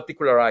about these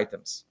particular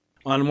items.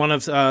 On one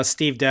of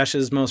Steve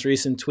Desch's most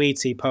recent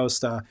tweets, he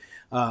posted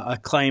a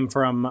claim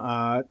from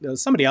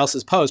somebody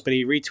else's post, but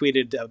he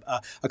retweeted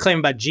a claim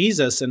about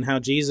Jesus and how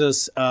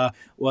Jesus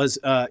was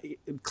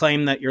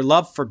claimed that your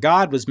love for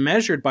God was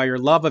measured by your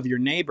love of your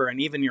neighbor and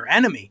even your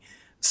enemy.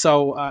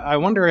 So I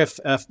wonder if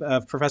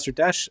Professor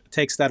Desch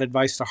takes that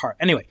advice to heart.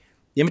 Anyway,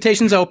 the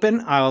invitation's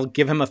open. I'll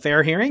give him a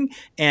fair hearing,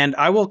 and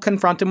I will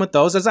confront him with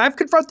those as I've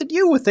confronted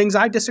you with things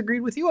I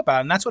disagreed with you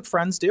about. And that's what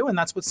friends do, and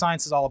that's what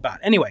science is all about.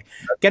 Anyway,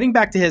 getting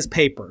back to his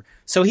paper.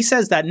 So he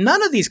says that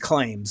none of these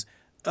claims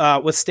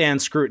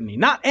withstand scrutiny.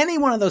 Not any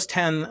one of those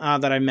 10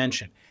 that I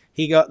mentioned.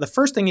 The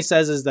first thing he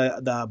says is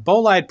the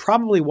bolide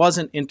probably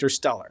wasn't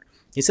interstellar.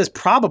 He says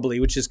probably,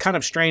 which is kind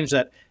of strange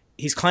that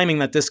he's claiming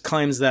that this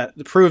proves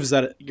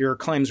that your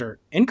claims are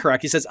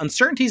incorrect. He says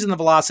uncertainties in the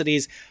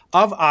velocities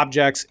of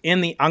objects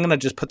I'm going to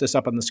just put this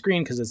up on the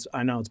screen because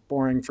I know it's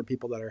boring for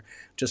people that are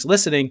just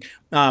listening,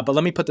 but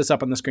let me put this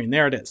up on the screen.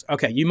 There it is.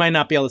 Okay, you might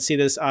not be able to see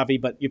this, Avi,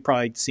 but you've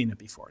probably seen it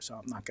before, so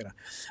I'm not going to.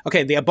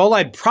 Okay, the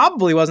bolide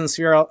probably wasn't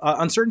spherical.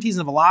 Uncertainties in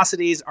the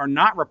velocities are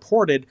not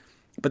reported,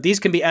 but these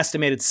can be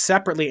estimated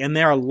separately, and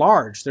they are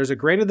large. There's a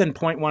greater than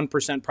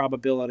 0.1%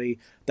 probability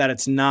that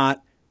it's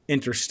not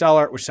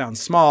interstellar, which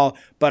sounds small,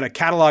 but a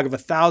catalog of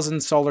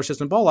 1,000 solar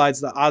system bolides,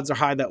 the odds are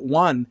high that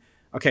one,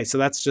 okay, so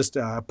that's just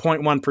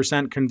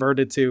 0.1%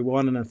 converted to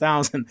 1 in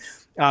 1,000,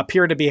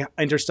 appear to be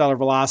interstellar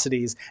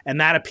velocities, and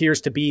that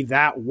appears to be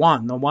that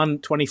one, the one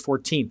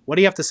 2014. What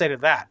do you have to say to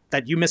that?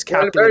 That you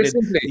miscalculated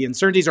the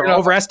uncertainties or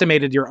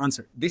overestimated your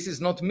uncertainty? This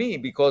is not me,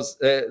 because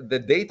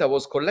the data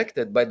was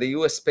collected by the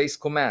US Space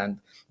Command.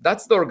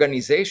 That's the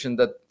organization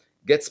that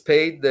gets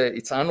paid,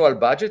 its annual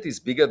budget is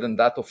bigger than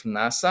that of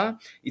NASA.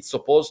 It's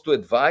supposed to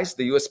advise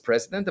the US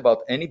president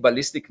about any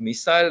ballistic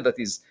missile that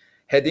is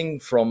heading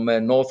from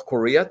North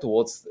Korea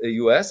towards the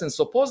US. And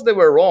suppose they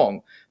were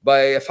wrong by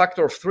a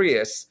factor of 3,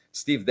 as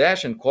Steve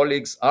Desch and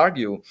colleagues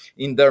argue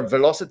in their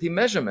velocity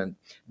measurement.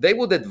 They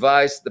would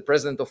advise the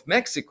president of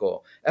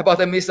Mexico about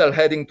a missile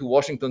heading to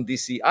Washington,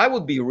 D.C. I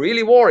would be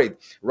really worried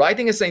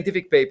writing a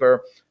scientific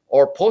paper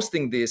or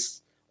posting this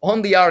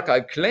on the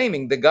archive,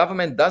 claiming the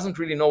government doesn't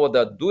really know what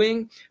they're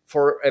doing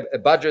for a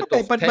budget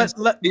of but 10.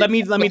 Let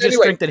me just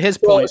strengthen his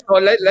point. So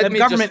let the me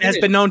government just has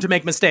been known to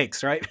make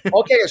mistakes, right?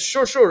 Okay,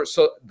 sure.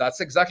 So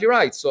that's exactly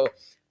right. So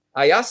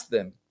I asked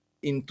them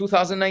in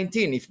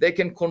 2019 if they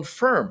can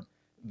confirm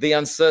the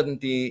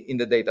uncertainty in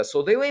the data.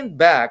 So they went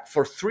back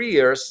for 3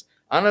 years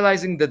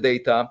analyzing the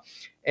data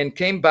and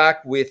came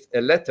back with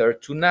a letter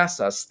to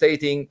NASA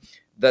stating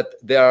that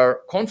they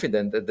are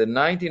confident that the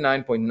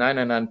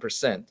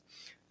 99.999%,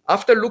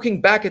 after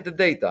looking back at the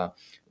data,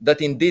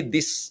 that indeed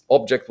this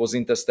object was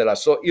interstellar.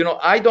 So,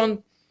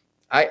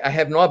 I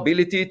have no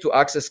ability to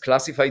access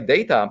classified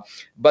data,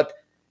 but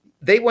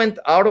they went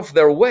out of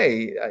their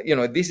way.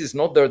 This is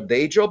not their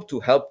day job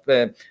to help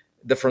the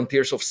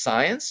frontiers of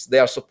science. They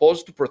are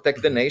supposed to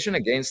protect the nation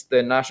against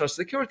the national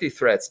security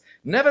threats.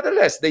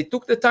 Nevertheless, they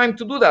took the time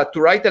to do that,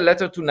 to write a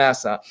letter to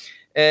NASA.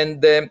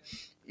 And,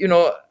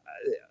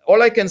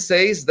 all I can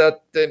say is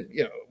that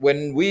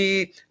when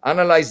we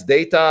analyze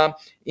data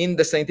in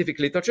the scientific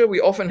literature, we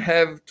often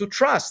have to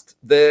trust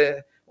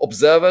the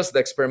observers, the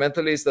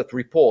experimentalists that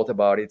report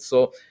about it.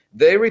 So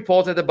they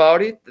reported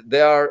about it.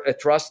 They are a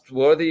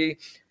trustworthy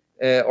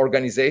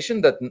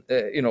organization that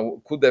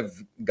could have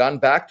gone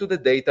back to the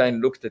data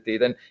and looked at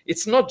it. And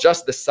it's not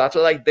just the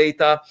satellite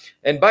data.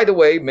 And by the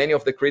way, many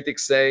of the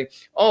critics say,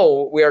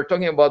 oh, we are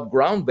talking about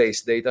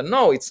ground-based data.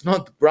 No, it's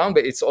not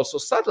ground-based. It's also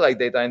satellite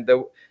data. And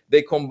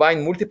they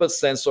combine multiple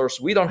sensors.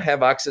 We don't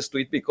have access to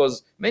it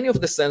because many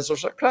of the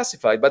sensors are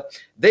classified. But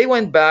they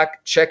went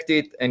back, checked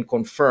it, and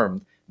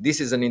confirmed this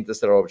is an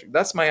interstellar object.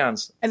 That's my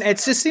answer. And it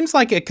just seems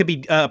like it could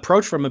be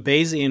approached from a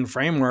Bayesian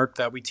framework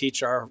that we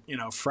teach our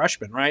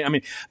freshmen, right? I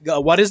mean,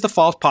 what is the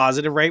false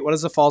positive rate? What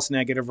is the false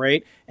negative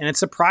rate? And it's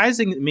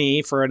surprising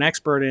me for an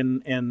expert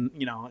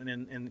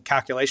in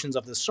calculations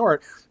of this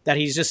sort that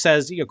he just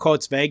says,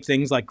 quotes vague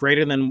things like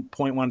greater than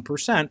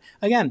 0.1%.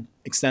 Again,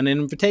 extend an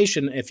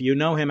invitation. If you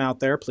know him out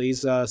there,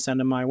 please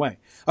send him my way.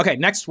 Okay,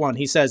 next one.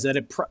 He says that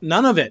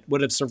none of it would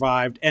have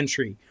survived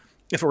entry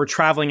if it were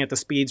traveling at the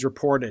speeds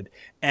reported.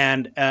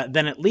 And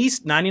then at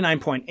least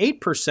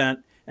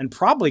 99.8% and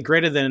probably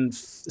greater than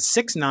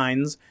 6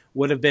 nines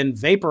would have been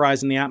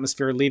vaporized in the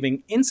atmosphere,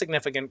 leaving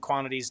insignificant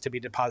quantities to be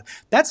deposited.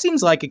 That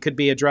seems like it could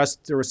be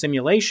addressed through a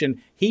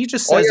simulation. He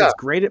just says yeah. it's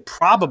graded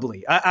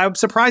probably. I'm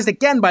surprised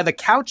again by the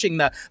couching,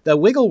 the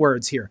wiggle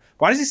words here.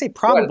 Why does he say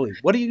probably?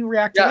 What do you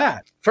react to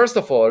that? First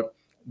of all,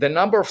 the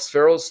number of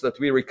spherules that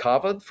we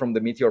recovered from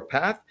the meteor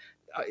path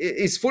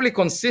is fully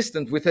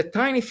consistent with a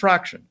tiny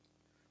fraction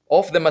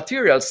of the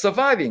material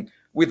surviving,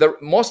 with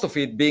most of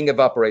it being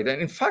evaporated.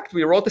 And in fact,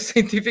 we wrote a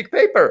scientific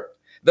paper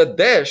that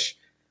Dash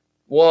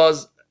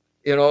was,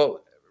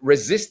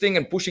 resisting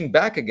and pushing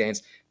back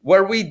against,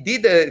 where we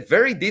did a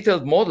very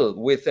detailed model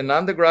with an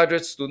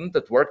undergraduate student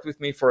that worked with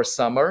me for a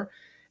summer,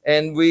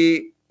 and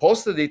we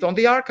posted it on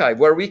the archive,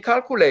 where we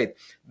calculate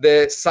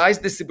the size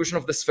distribution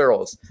of the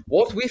spherules.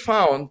 What we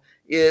found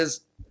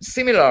is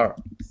similar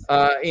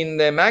in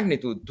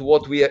magnitude to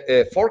what we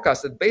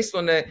forecasted based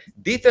on a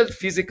detailed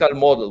physical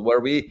model,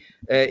 where we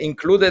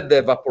included the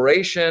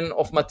evaporation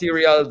of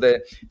material,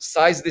 the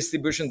size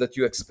distribution that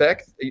you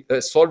expect,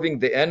 solving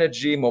the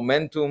energy,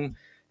 momentum,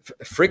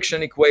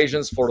 friction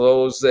equations for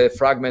those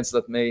fragments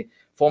that may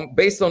form,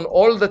 based on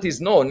all that is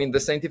known in the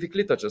scientific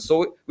literature.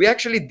 So we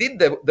actually did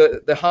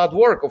the hard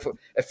work of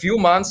a few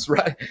months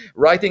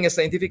writing a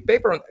scientific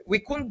paper. And we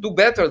couldn't do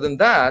better than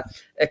that,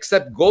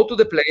 except go to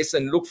the place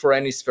and look for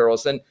any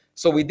spherules. And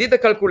so we did the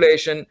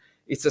calculation.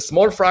 It's a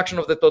small fraction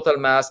of the total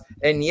mass.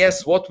 And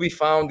yes, what we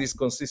found is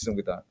consistent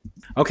with that.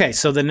 Okay,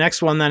 so the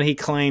next one that he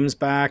claims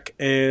back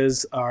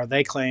is, or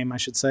they claim, I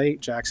should say,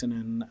 Jackson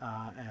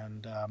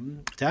and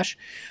Tesh,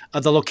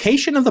 the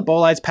location of the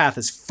bolide's path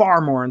is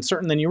far more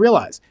uncertain than you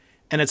realize,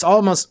 and it's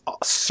almost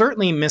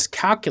certainly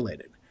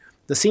miscalculated.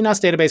 The CNOS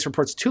database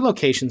reports 2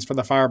 locations for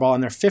the fireball,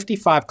 and they're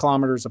 55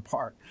 kilometers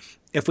apart.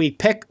 If we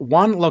pick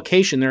one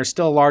location, there are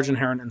still large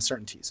inherent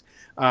uncertainties.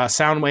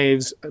 Sound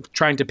waves,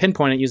 trying to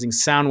pinpoint it using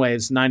sound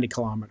waves 90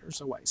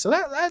 kilometers away. So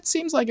that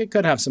seems like it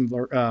could have some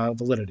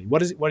validity.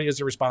 What is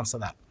your response to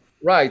that?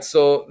 Right.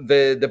 So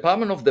the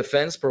Department of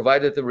Defense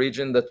provided a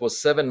region that was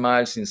 7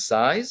 miles in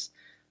size,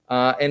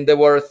 and there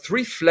were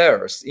 3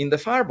 flares in the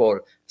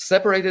fireball,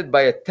 separated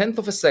by a tenth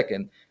of a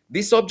second.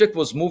 This object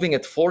was moving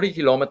at 40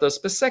 kilometers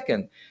per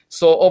second.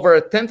 So over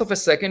a tenth of a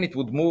second, it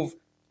would move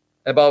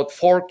about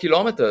 4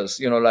 kilometers,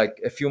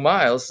 like a few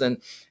miles. And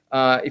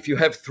if you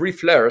have 3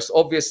 flares,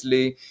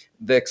 obviously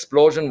the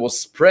explosion was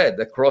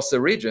spread across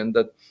a region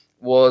that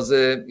was,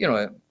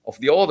 of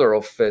the order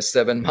of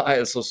 7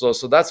 miles or so.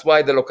 So that's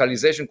why the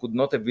localization could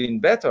not have been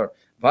better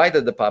by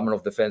the Department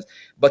of Defense.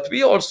 But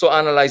we also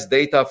analyzed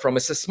data from a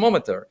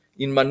seismometer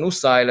in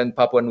Manus Island,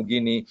 Papua New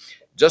Guinea,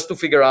 just to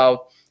figure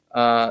out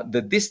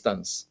the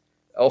distance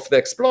of the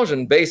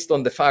explosion based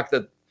on the fact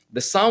that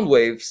the sound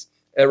waves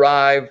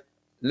arrive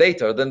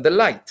later than the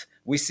light.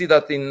 We see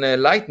that in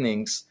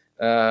lightnings,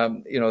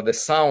 the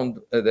sound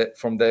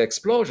from the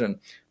explosion,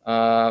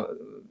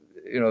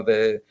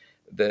 the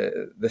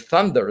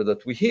thunder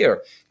that we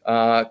hear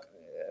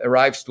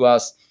arrives to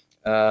us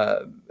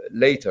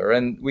later,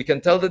 and we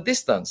can tell the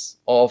distance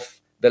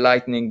of the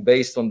lightning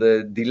based on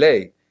the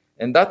delay.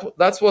 And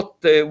that's what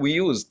we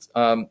used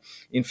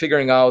in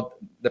figuring out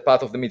the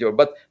path of the meteor.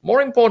 But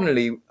more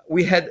importantly,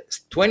 we had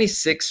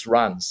 26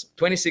 runs,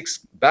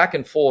 26 back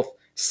and forth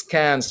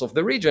scans of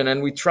the region,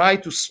 and we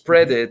tried to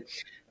spread it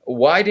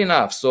wide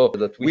enough so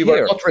that we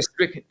were not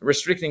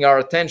restricting our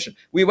attention.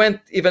 We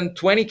went even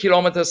 20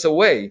 kilometers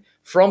away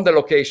from the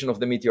location of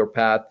the meteor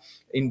path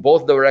in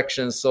both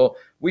directions. So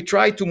we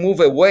tried to move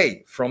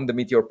away from the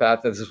meteor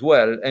path as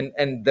well.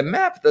 And the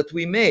map that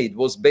we made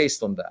was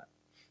based on that.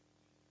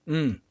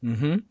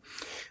 Mm-hmm.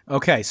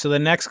 Okay, so the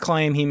next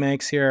claim he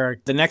makes here,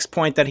 the next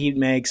point that he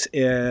makes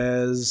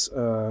is,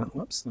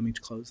 let me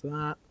close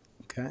that.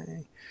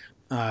 Okay.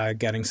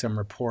 Getting some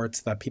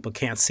reports that people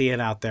can't see it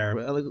out there.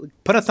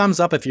 Put a thumbs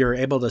up if you're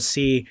able to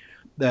see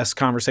this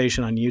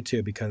conversation on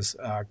YouTube, because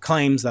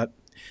claims that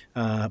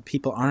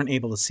people aren't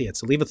able to see it.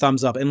 So leave a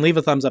thumbs up, and leave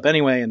a thumbs up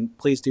anyway, and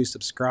please do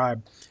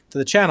subscribe to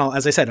the channel.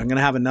 As I said, I'm going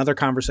to have another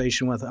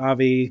conversation with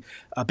Avi,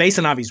 based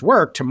on Avi's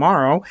work,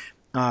 tomorrow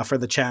for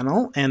the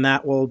channel, and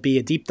that will be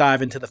a deep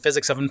dive into the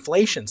physics of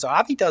inflation. So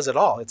Avi does it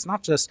all. It's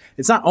not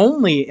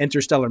only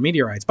interstellar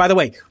meteorites. By the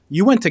way,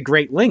 you went to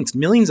great lengths,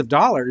 millions of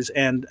dollars,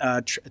 and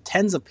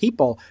tens of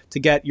people to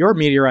get your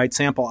meteorite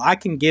sample. I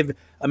can give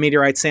a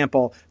meteorite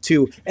sample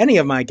to any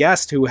of my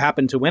guests who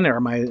happen to win it, or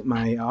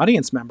my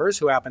audience members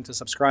who happen to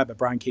subscribe at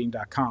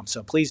briankeating.com.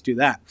 So please do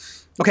that.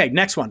 Okay,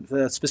 next one.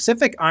 The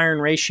specific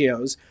iron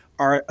ratios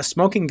are a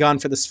smoking gun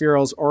for the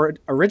spherules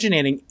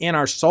originating in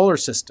our solar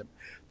system.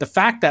 The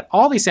fact that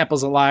all these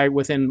samples lie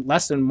within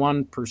less than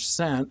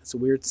 1%, it's a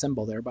weird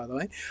symbol there, by the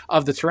way,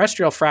 of the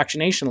terrestrial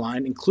fractionation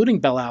line,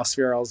 including Belau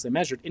spherules they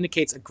measured,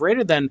 indicates a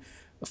greater than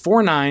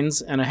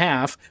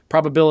 4.9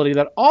 probability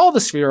that all the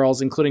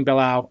spherules, including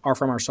Belau, are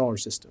from our solar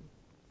system.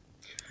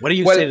 What do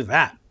you say to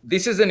that?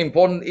 This is an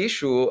important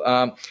issue.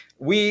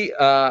 We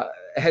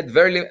had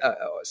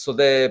so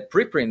the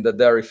preprint that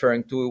they're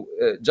referring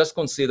to just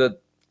considered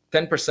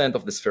 10%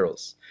 of the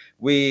spherules.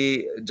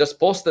 We just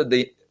posted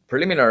the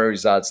preliminary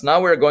results.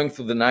 Now we're going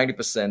through the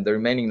 90%, the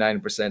remaining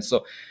 90%.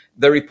 So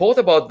the report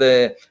about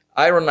the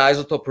iron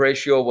isotope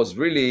ratio was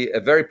really a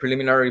very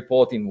preliminary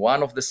report in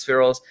one of the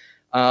spherules.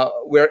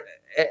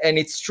 And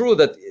it's true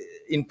that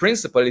in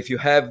principle, if you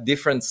have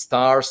different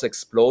stars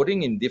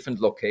exploding in different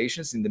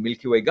locations in the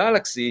Milky Way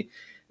galaxy,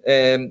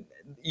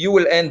 you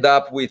will end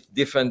up with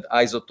different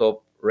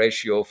isotope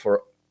ratio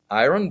for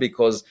iron,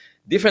 because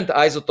different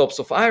isotopes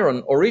of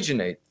iron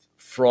originate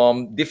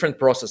from different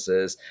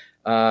processes,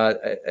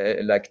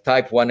 like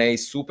type 1a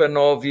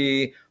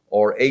supernovae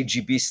or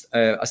AGB,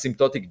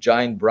 asymptotic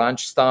giant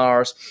branch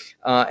stars.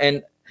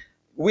 And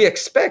we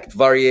expect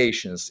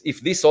variations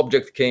if this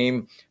object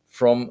came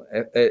from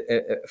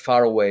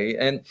far away.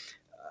 And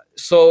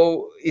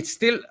so it's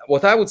still,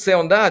 what I would say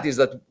on that is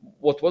that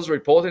what was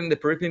reported in the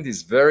preprint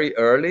is very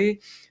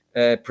early,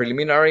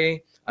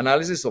 preliminary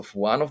analysis of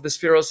one of the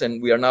spherules,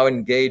 and we are now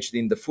engaged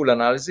in the full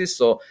analysis.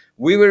 So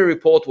we will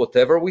report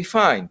whatever we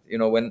find.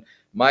 When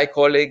my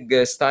colleague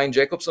Stein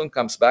Jacobson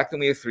comes back to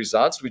me with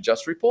results, we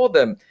just report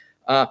them.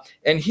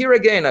 And here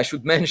again, I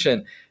should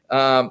mention,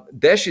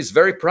 Desh is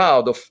very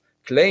proud of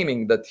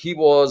claiming that he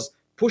was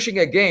pushing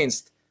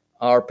against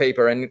our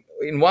paper. And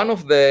in one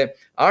of the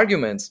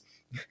arguments,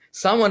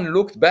 someone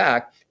looked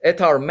back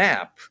at our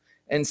map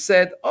and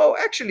said, oh,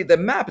 actually, the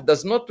map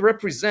does not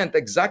represent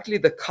exactly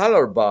the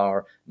color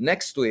bar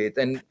next to it.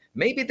 And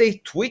maybe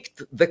they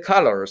tweaked the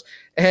colors.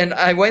 And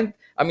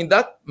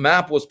that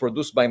map was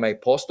produced by my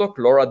postdoc,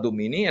 Laura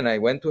Domini. And I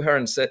went to her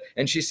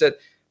and she said,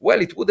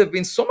 well, it would have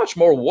been so much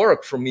more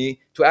work for me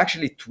to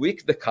actually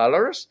tweak the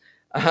colors.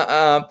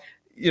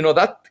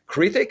 That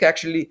critic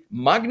actually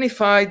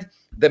magnified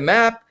the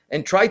map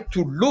and tried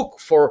to look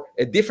for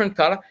a different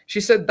color. She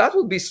said that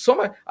would be so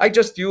much. I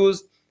just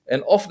used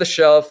an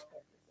off-the-shelf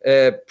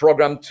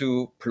program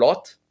to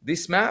plot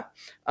this map.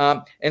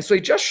 And so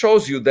it just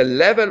shows you the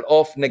level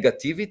of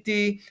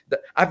negativity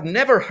that I've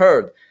never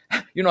heard.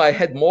 I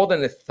had more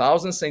than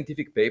 1,000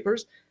 scientific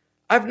papers.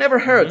 I've never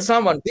heard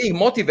someone being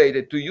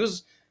motivated to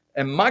use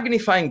a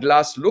magnifying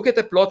glass, look at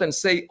a plot and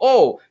say,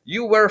 oh,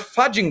 you were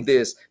fudging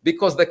this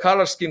because the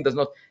color scheme does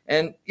not.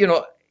 And,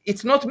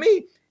 it's not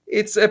me.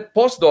 It's a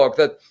postdoc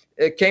that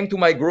came to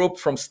my group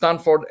from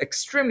Stanford,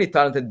 extremely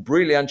talented,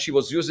 brilliant. She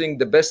was using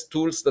the best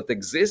tools that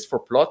exist for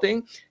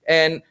plotting.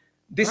 And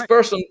this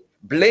person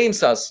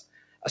blames us.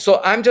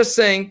 So I'm just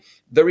saying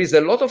there is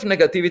a lot of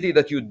negativity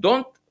that you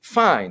don't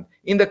find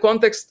in the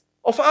context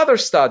of other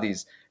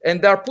studies.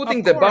 And they're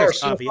putting the bar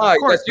so high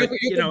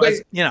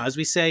that as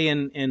we say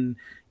in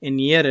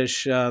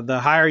Yiddish, the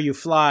higher you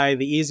fly,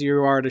 the easier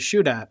you are to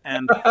shoot at.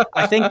 And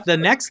I think the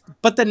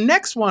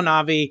next one,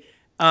 Avi,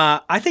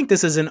 I think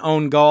this is an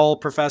own goal,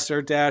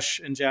 Professor Desh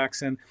and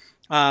Jackson.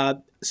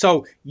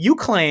 So you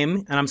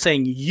claim, and I'm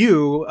saying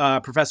you,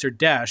 Professor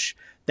Desh,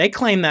 they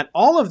claim that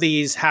all of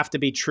these have to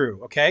be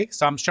true, okay?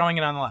 So I'm showing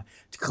it on the line.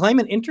 To claim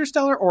an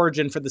interstellar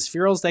origin for the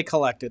spherules they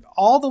collected,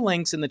 all the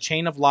links in the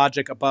chain of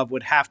logic above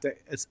would have to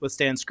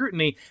withstand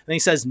scrutiny. And he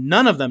says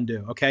none of them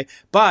do, okay?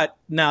 But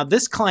now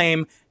this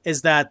claim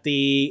is that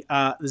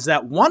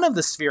one of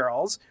the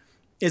spherules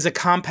is a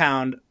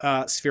compound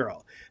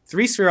spherule.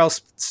 3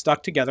 spherules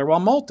stuck together while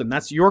molten.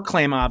 That's your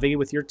claim, Avi,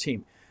 with your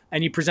team.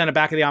 And you present a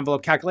back of the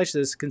envelope calculation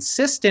that is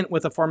consistent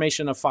with the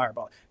formation of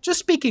fireball. Just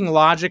speaking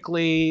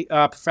logically,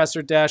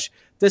 Professor Desh,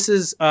 this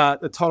is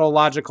a total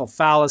logical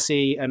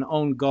fallacy, an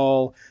own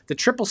goal. The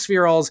triple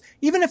spherules,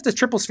 even if the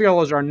triple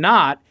spherules are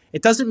not,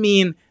 it doesn't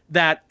mean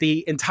that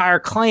the entire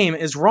claim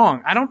is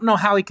wrong. I don't know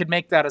how he could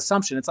make that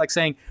assumption. It's like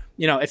saying,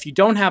 if you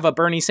don't have a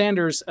Bernie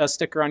Sanders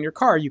sticker on your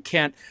car, you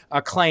can't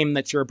claim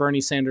that you're a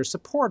Bernie Sanders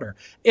supporter.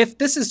 If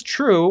this is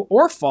true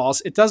or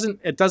false, it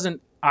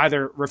doesn't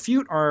either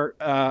refute or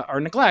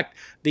neglect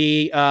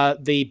the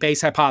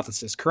base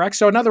hypothesis, correct?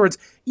 So in other words,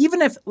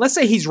 even if, let's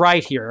say he's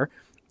right here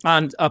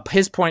on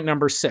his point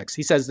number 6,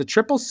 he says the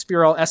triple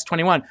spheral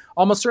S21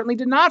 almost certainly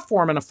did not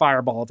form in a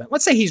fireball event.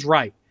 Let's say he's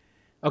right,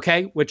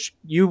 okay, which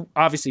you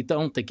obviously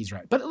don't think he's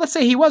right, but let's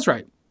say he was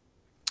right.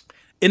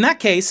 In that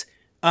case,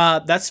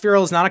 that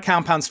spheral is not a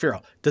compound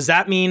spheral. Does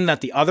that mean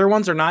that the other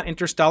ones are not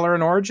interstellar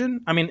in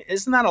origin? I mean,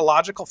 isn't that a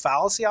logical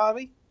fallacy,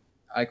 Avi?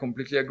 I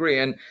completely agree.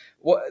 And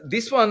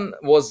this one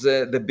was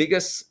the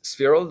biggest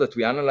spheral that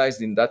we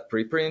analyzed in that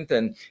preprint,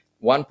 and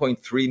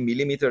 1.3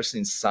 millimeters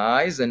in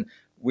size. And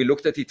we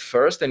looked at it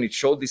first, and it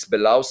showed this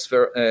Belau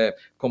sphere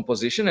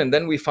composition. And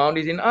then we found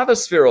it in other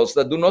spherules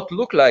that do not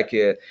look like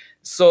it.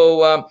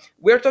 So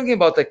we're talking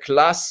about a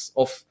class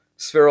of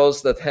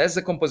spherules that has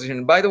a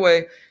composition. By the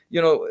way,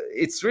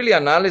 it's really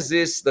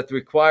analysis that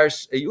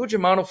requires a huge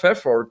amount of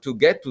effort to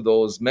get to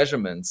those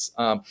measurements.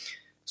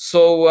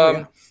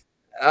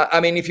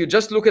 If you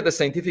just look at the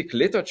scientific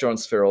literature on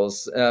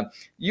spherules,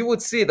 you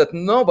would see that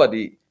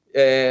nobody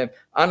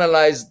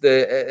analyzed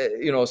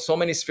so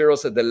many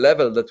spherules at the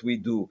level that we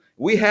do.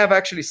 We have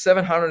actually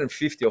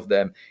 750 of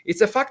them. It's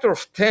a factor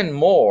of 10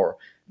 more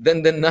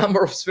than the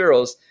number of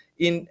spherules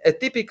in a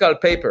typical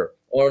paper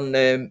on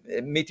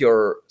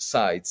meteor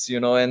sites.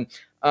 And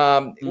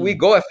We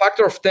go a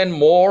factor of 10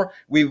 more.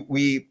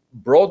 We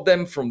brought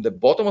them from the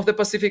bottom of the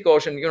Pacific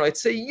Ocean.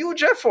 It's a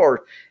huge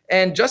effort.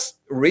 And just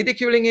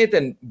ridiculing it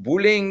and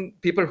bullying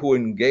people who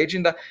engage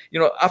in that,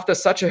 after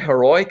such a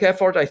heroic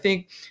effort, I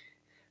think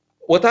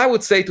what I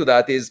would say to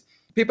that is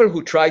people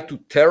who try to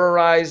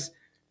terrorize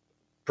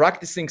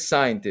practicing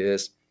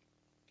scientists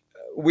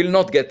will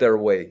not get their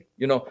way.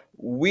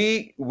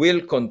 We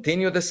will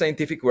continue the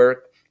scientific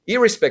work,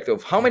 irrespective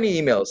of how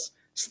many emails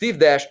Steve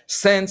Dash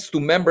sends to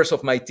members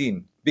of my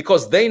team,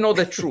 because they know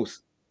the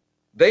truth.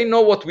 They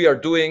know what we are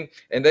doing,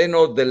 and they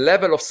know the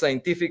level of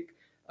scientific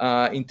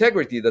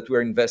integrity that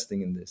we're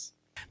investing in this.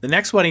 The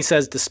next one, he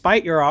says,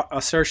 despite your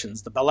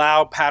assertions, the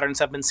Belau patterns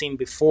have been seen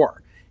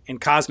before in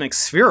cosmic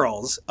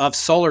spherules of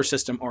solar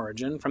system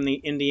origin from the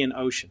Indian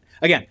Ocean.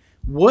 Again,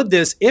 would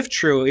this, if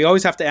true, you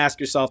always have to ask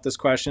yourself this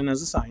question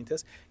as a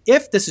scientist,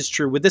 if this is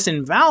true, would this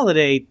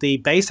invalidate the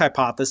base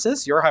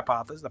hypothesis, your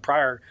hypothesis, the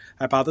prior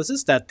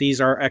hypothesis, that these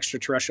are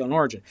extraterrestrial in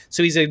origin?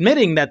 So he's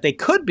admitting that they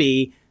could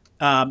be,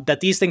 that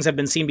these things have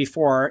been seen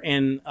before,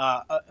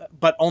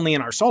 but only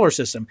in our solar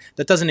system.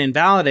 That doesn't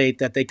invalidate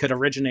that they could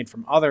originate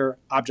from other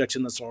objects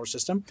in the solar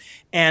system.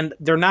 And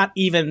they're not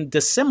even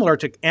dissimilar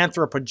to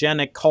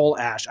anthropogenic coal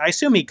ash. I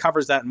assume he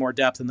covers that in more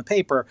depth in the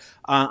paper.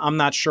 I'm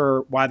not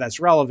sure why that's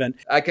relevant.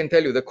 I can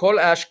tell you the coal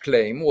ash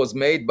claim was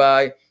made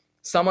by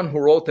someone who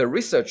wrote a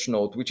research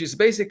note, which is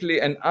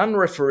basically an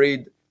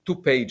unrefereed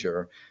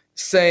two-pager,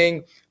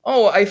 saying,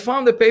 oh, I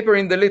found a paper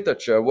in the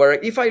literature where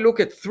if I look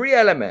at 3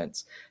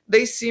 elements,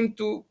 they seem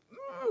to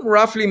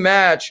roughly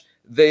match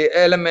the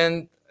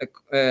element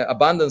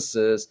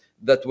abundances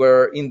that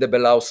were in the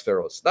Belau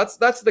spherules.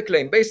 That's the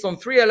claim, based on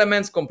 3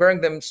 elements,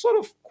 comparing them sort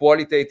of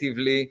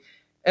qualitatively,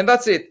 and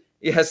that's it.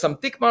 It has some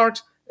tick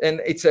marks,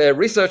 and it's a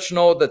research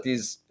note that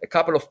is a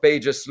couple of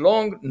pages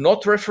long,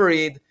 not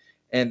refereed,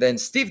 and then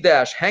Steve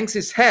Dash hangs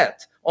his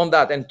hat on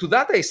that. And to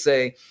that I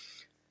say,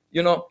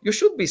 you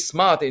should be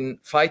smart in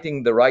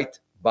fighting the right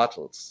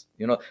battles.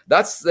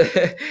 That's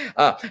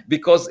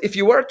because if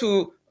you were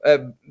to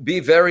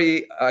be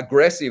very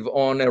aggressive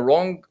on a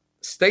wrong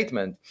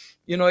statement,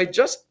 it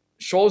just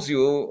shows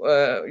you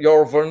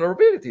your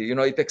vulnerability.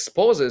 It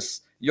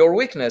exposes your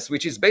weakness,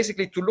 which is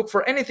basically to look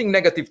for anything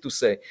negative to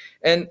say.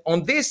 And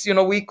on this,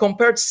 we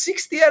compared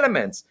 60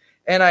 elements,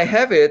 and I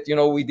have it.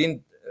 We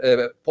didn't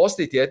post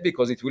it yet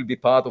because it will be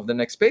part of the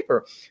next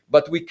paper,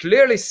 but we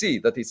clearly see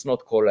that it's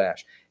not coal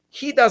ash.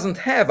 He doesn't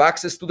have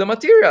access to the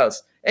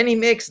materials, and he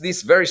makes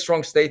this very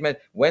strong statement,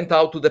 went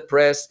out to the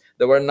press.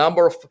 There were a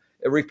number of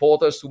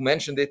reporters who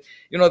mentioned it.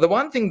 The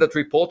one thing that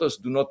reporters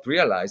do not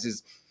realize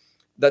is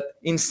that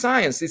in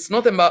science, it's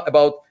not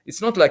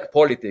it's not like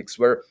politics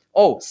where,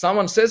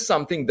 someone says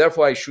something,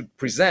 therefore I should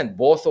present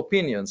both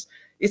opinions.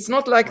 It's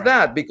not like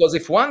that, because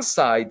if one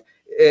side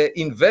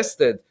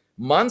invested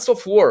months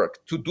of work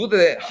to do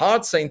the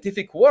hard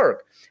scientific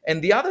work,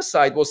 and the other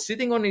side was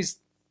sitting on his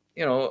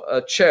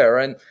chair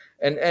and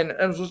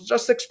was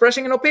just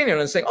expressing an opinion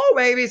and saying,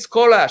 maybe it's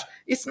coal ash.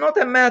 It's not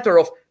a matter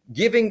of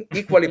giving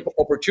equally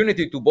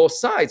opportunity to both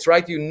sides,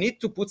 right? You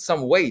need to put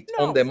some weight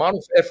on the amount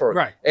of effort.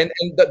 Right. And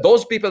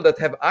those people that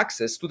have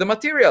access to the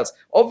materials,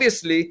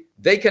 obviously,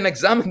 they can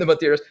examine the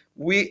materials.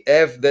 We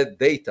have the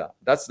data.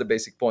 That's the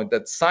basic point,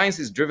 that science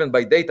is driven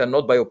by data,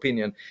 not by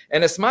opinion.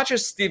 And as much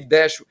as Steve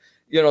Dash,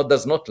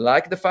 does not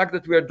like the fact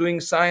that we are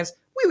doing science,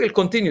 we will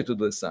continue to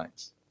do the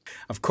science.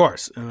 Of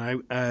course,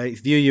 and I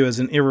view you as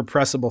an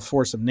irrepressible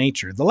force of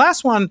nature. The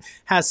last one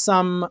has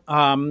some,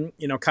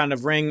 kind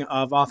of ring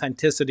of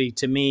authenticity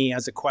to me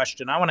as a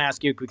question. I want to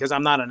ask you, because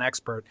I'm not an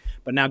expert,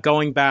 but now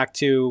going back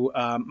to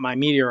my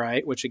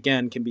meteorite, which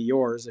again can be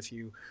yours if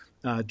you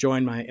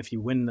if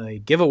you win the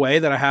giveaway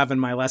that I have in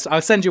my lesson.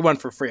 I'll send you one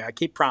for free. I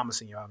keep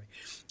promising you,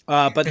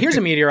 Avi. But here's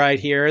a meteorite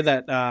here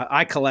that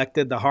I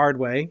collected the hard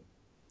way.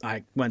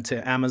 I went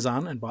to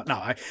Amazon and bought. No,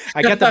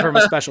 I get them from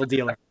a special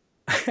dealer.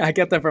 I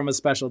get them from a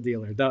special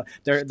dealer.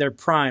 They're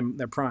prime.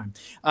 They're prime.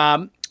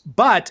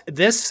 But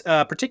this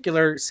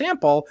particular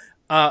sample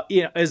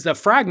is the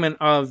fragment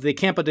of the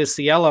Campo de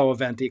Cielo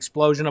event, the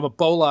explosion of a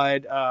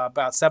bolide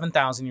about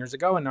 7,000 years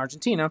ago in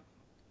Argentina,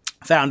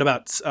 found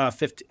about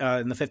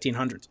in the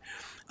 1500s.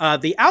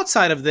 The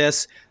outside of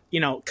this,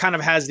 kind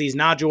of has these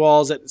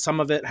nodules. Some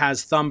of it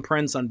has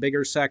thumbprints on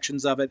bigger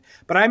sections of it.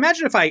 But I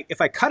imagine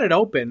if I cut it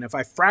open, if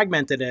I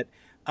fragmented it,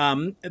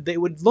 they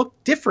would look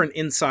different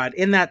inside,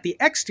 in that the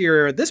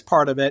exterior, this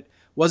part of it,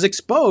 was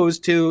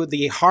exposed to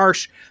the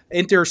harsh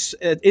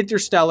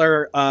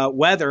interstellar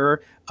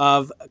weather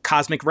of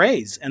cosmic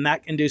rays, and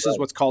that induces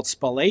what's called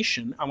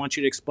spallation. I want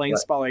you to explain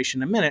spallation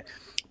in a minute.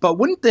 But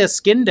wouldn't the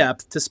skin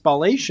depth to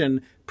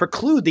spallation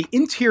preclude the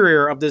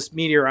interior of this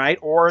meteorite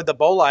or the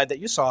bolide that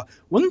you saw?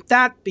 Wouldn't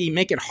that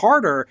make it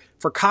harder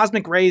for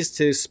cosmic rays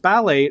to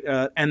spallate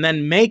and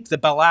then make the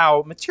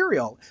Belau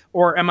material?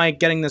 Or am I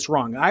getting this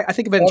wrong? I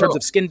think of it in terms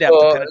of skin depth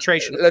and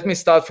penetration. Let me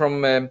start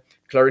from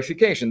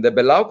clarification. The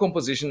Belau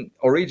composition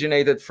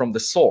originated from the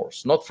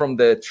source, not from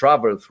the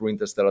travel through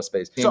interstellar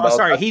space. So,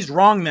 sorry, he's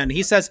wrong then.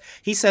 He says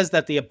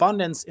that the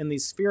abundance in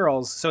these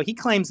spherules, so he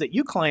claims that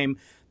you claim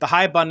the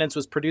high abundance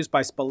was produced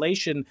by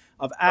spallation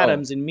of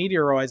atoms in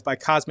meteoroids by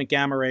cosmic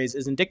gamma rays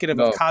is indicative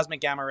of No,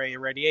 cosmic gamma ray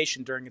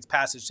irradiation during its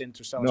passage to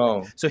interstellar space.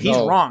 no, So he's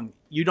no. wrong.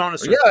 You don't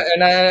assert Yeah,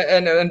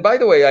 that. and by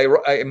the way,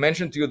 I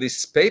mentioned to you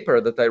this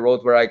paper that I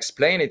wrote where I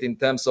explain it in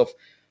terms of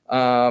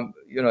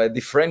a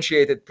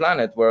differentiated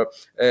planet where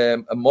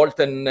a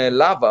molten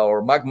lava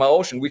or magma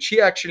ocean, which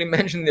he actually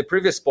mentioned in the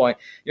previous point,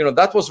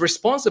 that was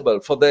responsible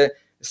for the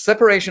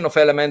separation of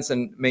elements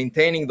and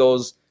maintaining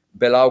those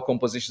Belau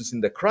compositions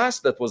in the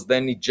crust that was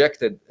then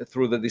ejected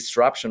through the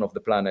disruption of the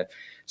planet.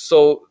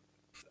 So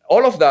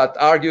all of that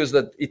argues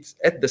that it's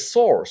at the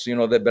source.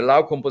 The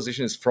Belau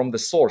composition is from the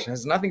source. It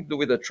has nothing to do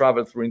with the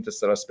travel through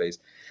interstellar space.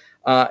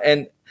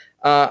 And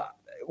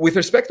with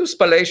respect to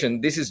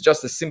spallation, this is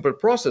just a simple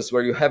process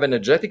where you have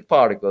energetic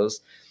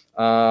particles,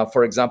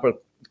 for example,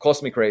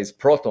 cosmic rays,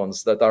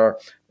 protons, that are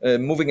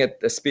moving at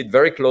a speed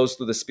very close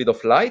to the speed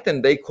of light,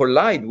 and they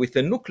collide with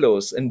the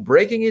nucleus and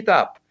breaking it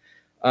up.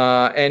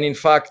 And in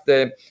fact,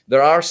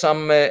 there are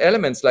some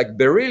elements like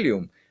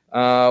beryllium,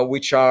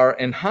 which are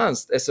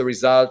enhanced as a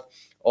result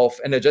of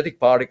energetic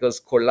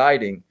particles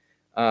colliding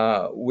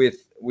with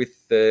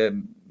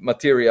the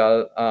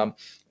material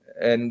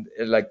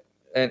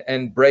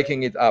and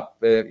breaking it up,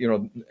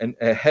 and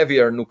a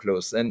heavier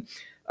nucleus. And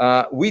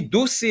we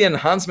do see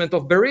enhancement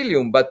of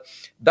beryllium, but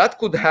that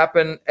could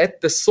happen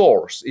at the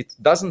source. It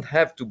doesn't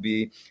have to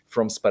be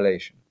from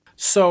spallation.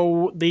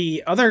 So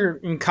the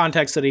other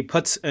context that he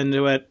puts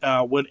into it,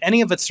 would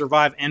any of it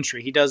survive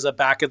entry? He does a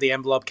back of the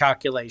envelope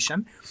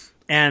calculation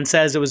and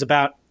says it was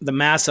about the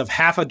mass of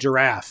half a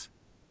giraffe.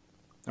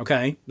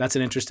 Okay, that's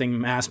an interesting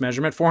mass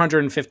measurement,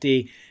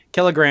 450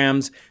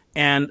 kilograms,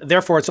 and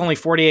therefore it's only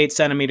 48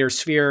 centimeter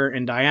sphere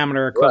in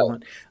diameter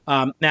equivalent.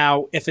 Right.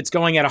 Now, if it's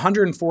going at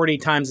 140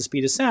 times the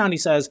speed of sound, he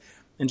says,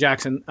 in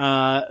Jackson,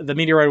 the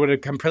meteoroid would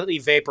have completely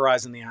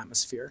vaporized in the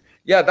atmosphere.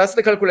 Yeah, that's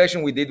the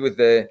calculation we did with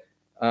the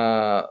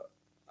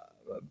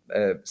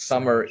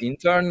summer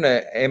intern,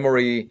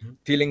 Emory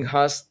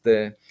Tillinghast,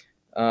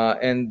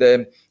 and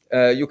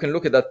you can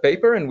look at that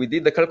paper, and we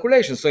did the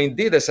calculation. So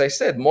indeed, as I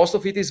said, most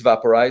of it is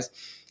vaporized,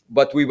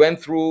 but we went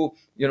through,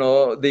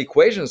 the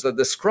equations that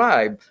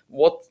describe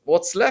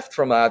what's left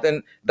from that,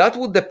 and that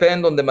would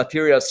depend on the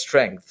material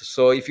strength.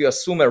 So if you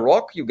assume a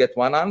rock, you get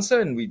one answer,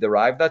 and we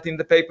derived that in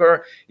the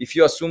paper. If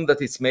you assume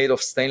that it's made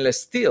of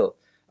stainless steel,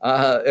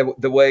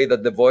 the way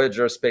that the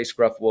Voyager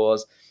spacecraft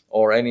was,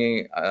 or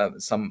any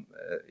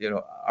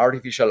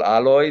artificial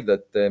alloy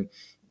that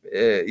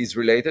is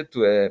related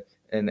to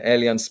an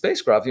alien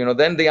spacecraft,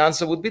 then the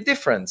answer would be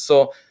different.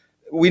 So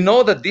we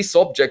know that this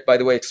object, by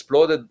the way,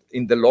 exploded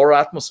in the lower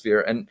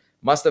atmosphere and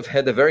must have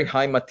had a very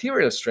high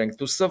material strength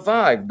to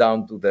survive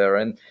down to there.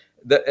 And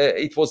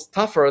it was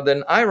tougher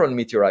than iron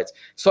meteorites.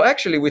 So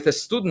actually, with a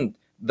student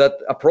that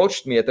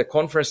approached me at a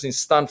conference in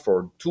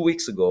Stanford 2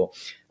 weeks ago,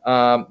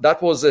 that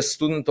was a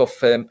student of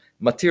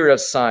material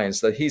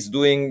science, that he's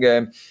doing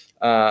a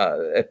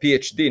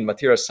PhD in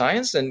material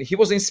science, and he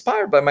was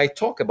inspired by my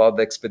talk about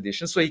the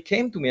expedition. So he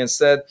came to me and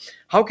said,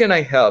 how can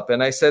I help?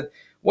 And I said,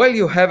 well,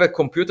 you have a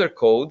computer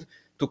code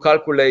to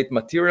calculate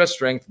material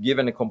strength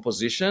given a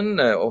composition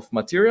of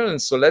material, and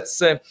so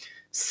let's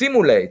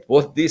simulate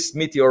what this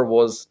meteor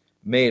was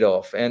made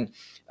of, and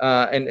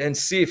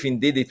see if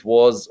indeed it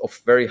was of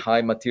very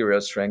high material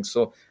strength.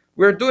 So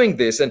we're doing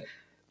this, and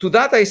to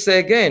that I say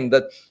again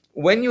that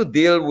when you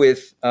deal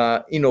with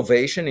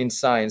innovation in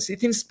science,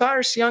 it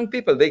inspires young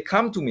people. They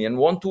come to me and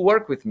want to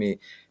work with me.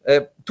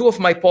 Two of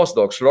my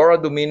postdocs, Laura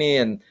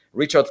Dumini and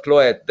Richard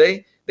Cloet,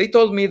 they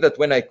told me that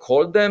when I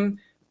called them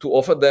to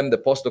offer them the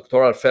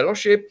postdoctoral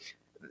fellowship,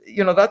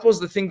 that was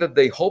the thing that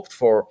they hoped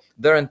for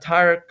their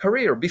entire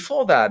career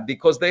before that,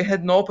 because they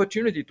had no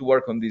opportunity to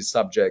work on these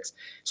subjects.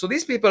 So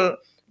these people,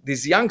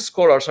 these young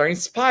scholars, are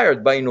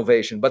inspired by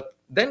innovation. But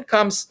then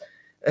comes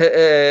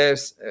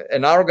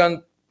an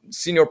arrogant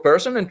senior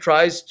person and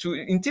tries to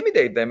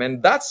intimidate them,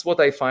 and that's what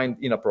I find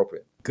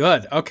inappropriate.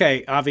 Good.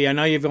 Okay, Avi, I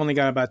know you've only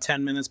got about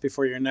 10 minutes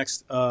before your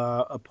next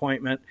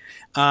appointment.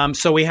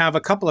 So we have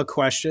a couple of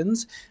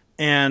questions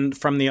and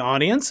from the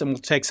audience, and we'll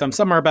take some.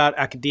 Some are about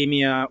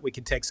academia. We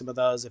can take some of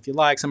those if you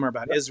like. Some are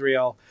about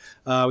Israel.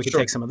 We can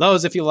take some of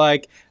those if you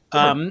like.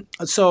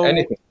 So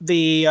anything.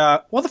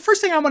 The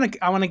first thing I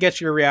want to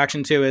get your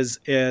reaction to is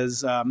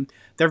there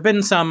have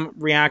been some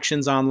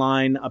reactions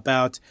online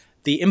about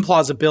the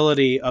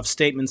implausibility of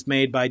statements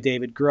made by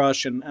David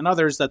Grush and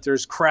others that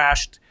there's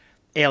crashed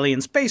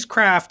alien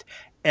spacecraft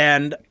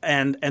and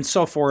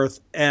so forth,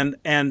 and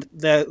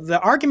the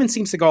argument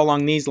seems to go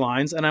along these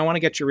lines, and I want to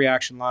get your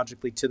reaction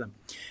logically to them.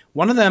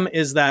 One of them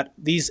is that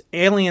these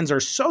aliens are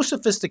so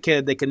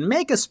sophisticated they can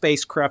make a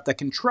spacecraft that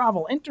can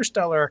travel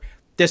interstellar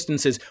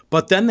distances,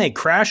 but then they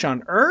crash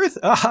on Earth.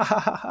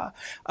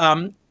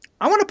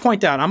 I want to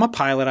point out, I'm a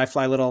pilot. I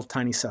fly little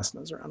tiny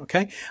Cessnas around.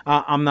 Okay,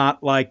 I'm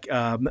not like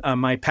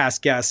my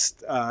past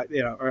guest.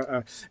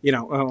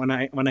 When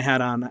I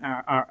had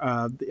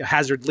on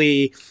Hazard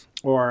Lee,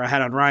 or I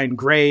had on Ryan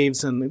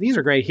Graves, and these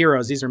are great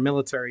heroes. These are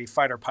military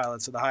fighter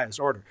pilots of the highest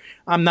order.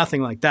 I'm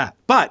nothing like that.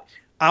 But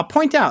I'll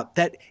point out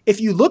that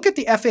if you look at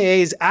the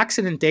FAA's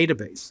accident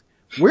database,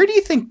 where do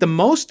you think the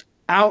most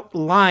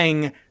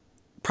outlying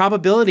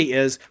probability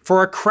is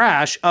for a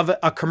crash of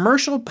a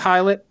commercial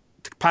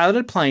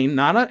piloted plane,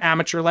 not an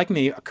amateur like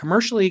me, a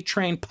commercially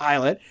trained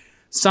pilot,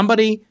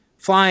 somebody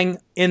flying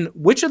in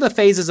which of the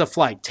phases of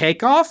flight,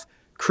 takeoff,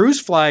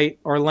 cruise flight,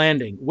 or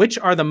landing? Which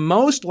are the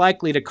most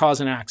likely to cause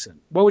an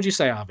accident? What would you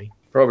say, Avi?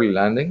 Probably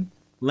landing.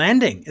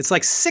 Landing. It's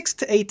like 6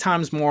 to 8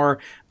 times more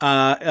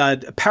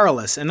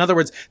perilous. In other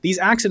words, these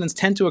accidents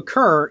tend to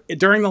occur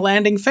during the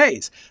landing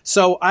phase.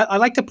 So I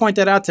like to point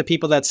that out to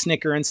people that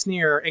snicker and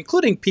sneer,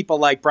 including people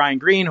like Brian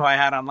Greene, who I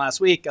had on last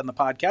week on the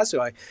podcast,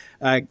 who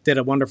I did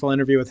a wonderful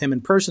interview with him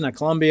in person at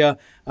Columbia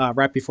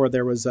right before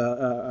there was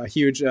a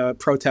huge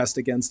protest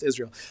against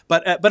Israel.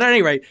 But at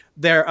any rate,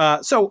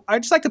 so I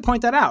just like to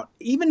point that out.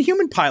 Even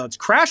human pilots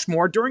crash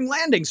more during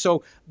landing.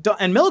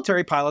 And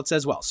military pilots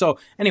as well. So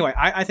anyway,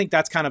 I think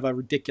that's kind of a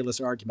ridiculous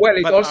argument. Well,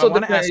 it but also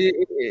depends.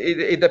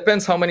 It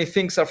depends how many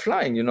things are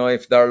flying.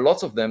 If there are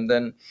lots of them,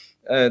 then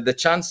the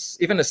chance,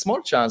 even a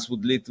small chance,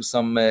 would lead to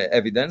some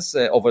evidence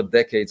over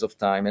decades of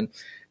time. And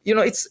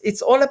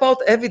it's all about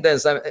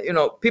evidence.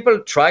 People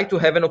try to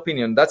have an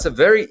opinion. That's a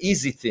very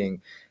easy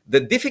thing. The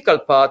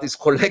difficult part is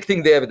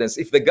collecting the evidence.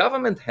 If the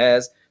government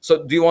has,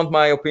 so do you want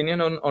my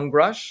opinion on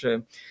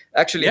Grush?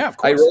 Actually, yeah, of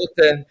course.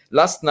 I wrote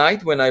last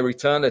night when I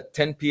returned at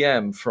 10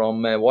 p.m.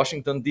 from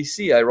Washington,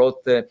 D.C., I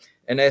wrote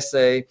an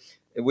essay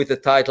with the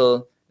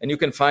title, and you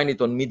can find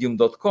it on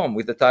medium.com,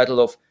 with the title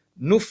of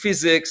New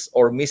Physics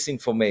or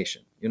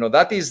Misinformation.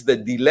 That is the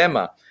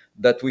dilemma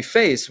that we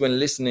face when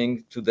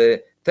listening to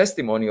the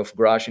testimony of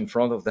Grush in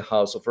front of the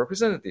House of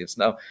Representatives.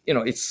 Now,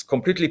 it's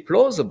completely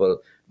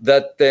plausible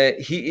that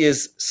he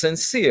is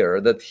sincere,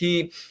 that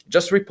he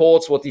just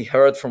reports what he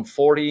heard from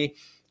 40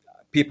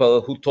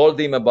 people who told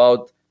him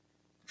about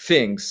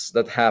things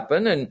that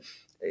happen, and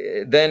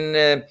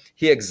then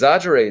he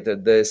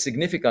exaggerated the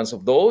significance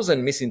of those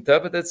and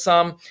misinterpreted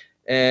some,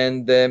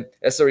 and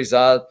as a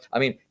result,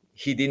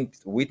 he didn't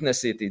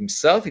witness it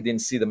himself. He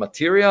didn't see the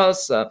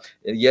materials,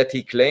 yet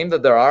he claimed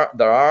that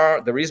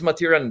there is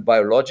material in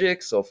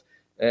biologics of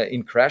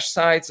in crash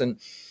sites. And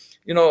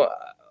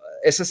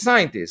as a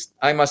scientist,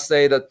 I must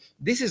say that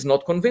this is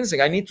not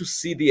convincing. I need to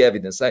see the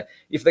evidence.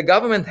 If the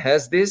government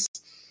has this,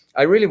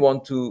 I really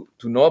want to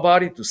know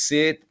about it, to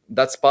see it.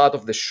 That's part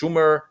of the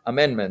Schumer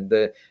amendment,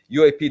 the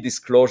UAP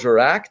Disclosure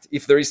Act,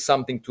 if there is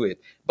something to it.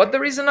 But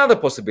there is another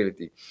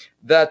possibility,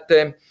 that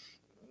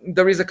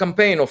there is a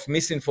campaign of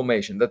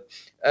misinformation,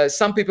 that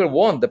some people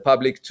want the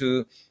public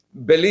to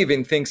believe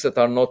in things that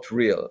are not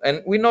real.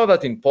 And we know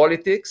that in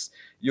politics,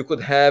 you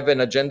could have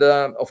an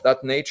agenda of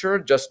that nature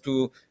just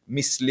to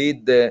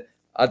mislead the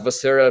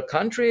adversarial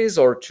countries,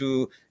 or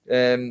to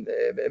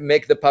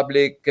make the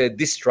public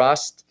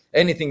distrust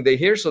anything they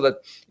hear, so that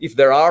if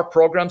there are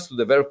programs to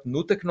develop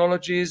new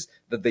technologies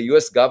that the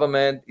US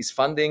government is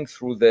funding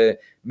through the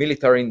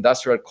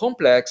military-industrial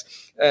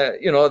complex,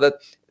 that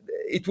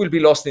it will be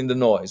lost in the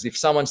noise. If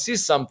someone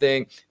sees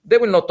something, they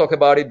will not talk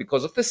about it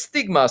because of the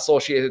stigma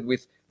associated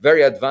with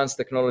very advanced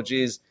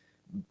technologies,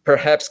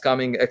 perhaps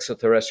coming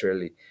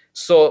extraterrestrially.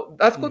 So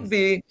that could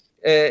be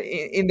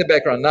in the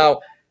background.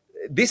 Now,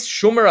 this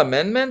Schumer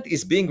amendment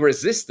is being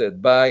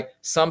resisted by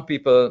some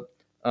people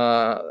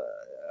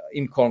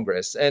in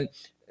Congress. And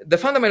the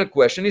fundamental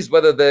question is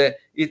whether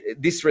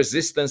this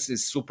resistance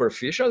is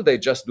superficial. They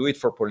just do it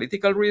for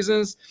political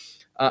reasons.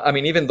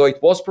 Even though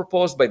it was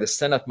proposed by the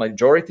Senate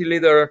Majority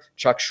Leader,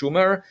 Chuck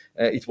Schumer,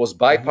 it was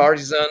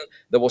bipartisan.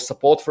 There was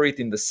support for it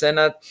in the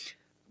Senate.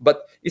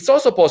 But it's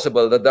also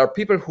possible that there are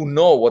people who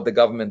know what the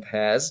government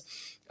has.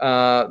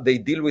 They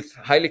deal with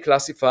highly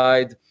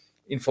classified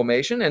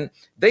information, and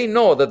they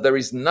know that there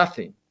is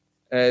nothing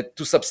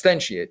to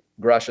substantiate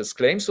Grush's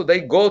claims. So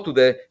they go to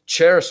the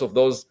chairs of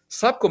those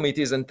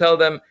subcommittees and tell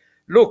them,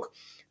 look,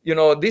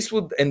 this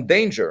would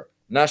endanger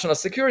national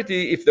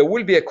security if there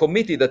will be a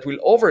committee that will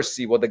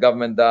oversee what the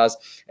government does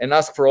and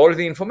ask for all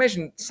the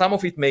information. Some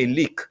of it may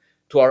leak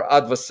to our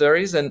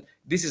adversaries, and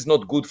this is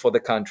not good for the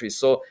country.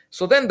 So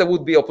then there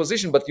would be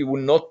opposition, but you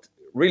will not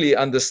really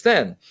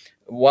understand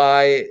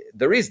why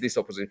there is this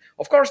opposition.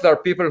 Of course, there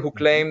are people who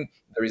claim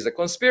there is a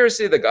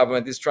conspiracy, the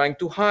government is trying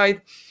to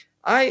hide.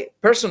 I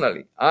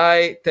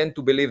tend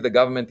to believe the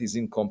government is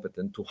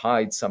incompetent to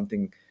hide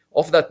something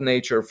of that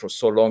nature for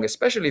so long,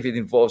 especially if it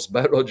involves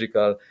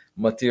biological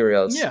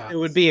materials. Yeah, it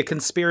would be a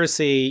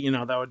conspiracy,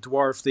 that would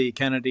dwarf the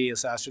Kennedy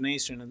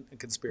assassination and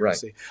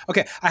conspiracy. Right.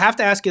 Okay, I have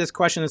to ask you this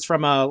question. It's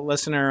from a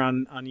listener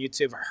on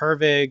YouTube,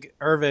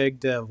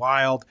 Hervig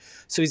Wild.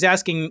 So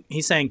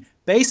he's saying,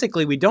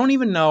 basically, we don't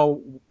even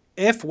know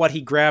if what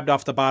he grabbed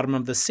off the bottom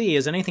of the sea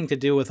is anything to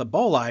do with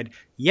Ebola,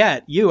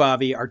 yet you,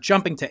 Avi, are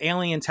jumping to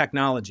alien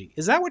technology.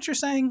 Is that what you're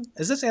saying?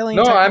 Is this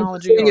alien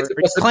technology, or are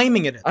you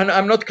claiming it?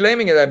 I'm not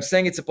claiming it. I'm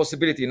saying it's a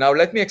possibility. Now,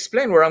 let me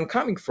explain where I'm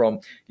coming from.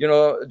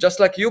 Just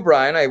like you,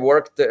 Brian, I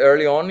worked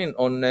early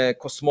on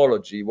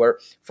cosmology, where,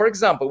 for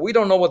example, we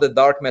don't know what the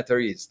dark matter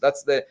is.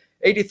 That's the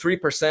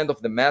 83%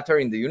 of the matter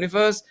in the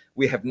universe.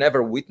 We have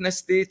never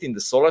witnessed it in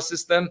the solar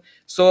system.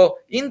 So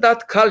in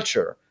that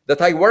culture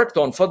that I worked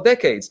on for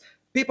decades,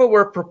 people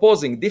were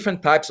proposing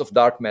different types of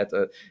dark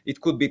matter.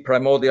 It could be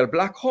primordial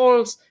black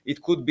holes.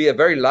 It could be a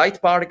very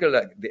light particle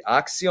like the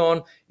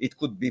axion. It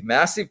could be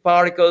massive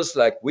particles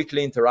like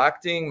weakly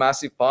interacting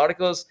massive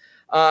particles.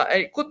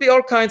 And it could be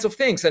all kinds of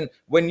things. And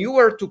when you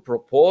were to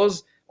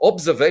propose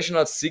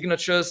observational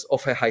signatures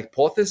of a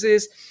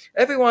hypothesis,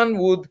 everyone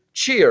would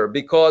cheer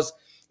because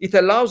it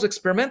allows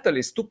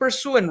experimentalists to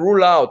pursue and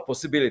rule out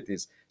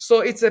possibilities. So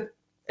it's an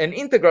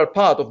integral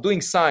part of doing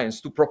science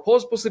to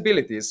propose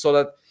possibilities so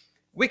that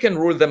we can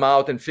rule them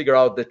out and figure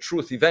out the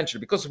truth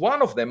eventually, because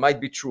one of them might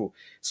be true.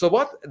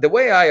 So the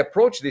way I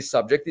approach this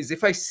subject is,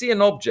 if I see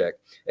an object,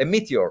 a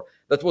meteor,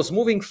 that was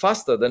moving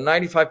faster than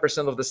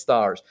 95% of the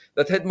stars,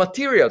 that had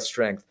material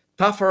strength,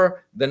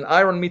 tougher than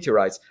iron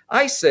meteorites,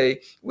 I say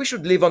we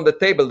should leave on the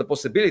table the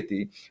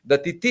possibility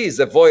that it is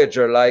a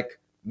Voyager-like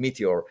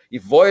meteor.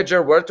 If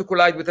Voyager were to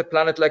collide with a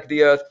planet like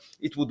the Earth,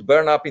 it would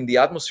burn up in the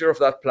atmosphere of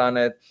that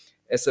planet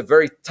as a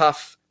very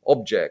tough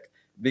object,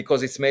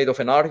 because it's made of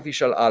an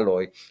artificial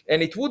alloy,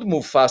 and it would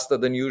move faster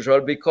than usual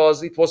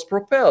because it was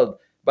propelled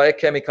by a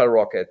chemical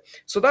rocket.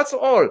 So that's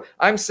all.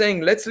 I'm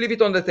saying let's leave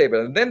it on the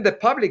table. And then the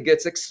public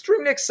gets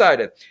extremely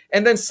excited.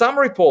 And then some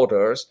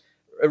reporters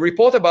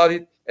report about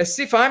it as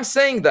if I'm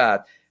saying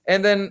that.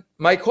 And then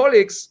my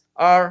colleagues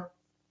are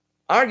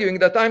arguing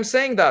that I'm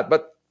saying that.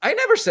 But I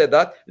never said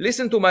that.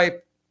 Listen to my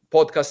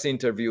podcast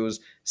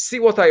interviews, see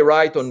what I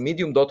write on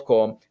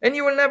medium.com, and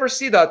you will never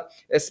see that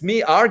as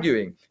me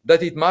arguing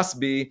that it must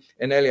be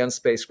an alien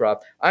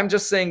spacecraft. I'm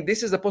just saying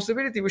this is a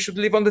possibility we should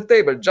leave on the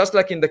table. Just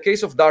like in the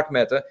case of dark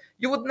matter,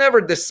 you would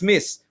never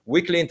dismiss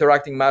weakly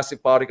interacting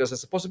massive particles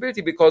as a possibility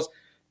because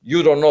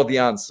you don't know the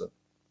answer.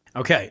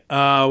 Okay,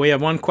 we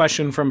have one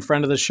question from a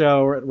friend of the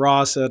show,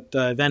 Ross at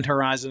Event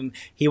Horizon.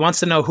 He wants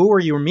to know, who were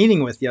you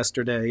meeting with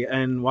yesterday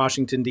in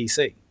Washington,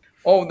 D.C.?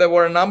 Oh, there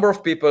were a number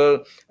of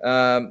people.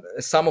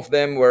 Some of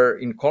them were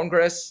in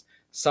Congress.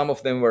 Some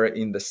of them were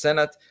in the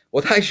Senate.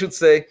 What I should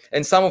say,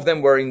 and some of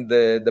them were in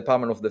the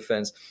Department of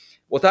Defense.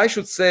 What I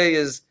should say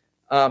is,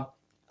 I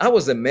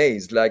was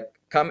amazed.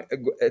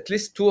 At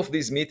least two of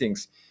these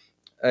meetings,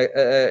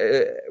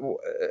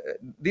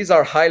 these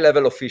are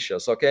high-level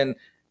officials. Okay, and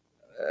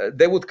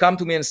they would come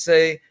to me and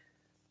say,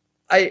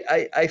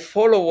 I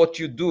follow what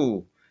you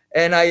do,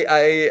 and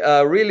I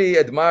really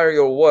admire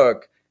your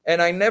work,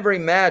 and I never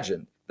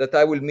imagined that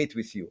I will meet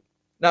with you.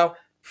 Now,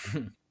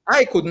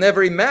 I could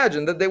never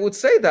imagine that they would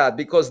say that,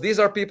 because these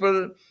are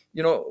people,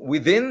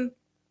 within,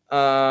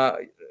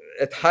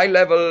 at high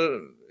level,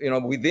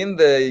 within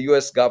the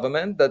U.S.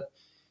 government, that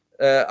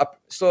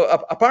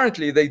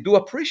apparently they do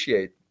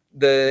appreciate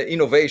the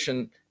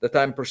innovation that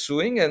I'm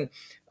pursuing, and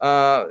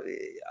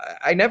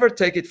I never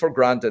take it for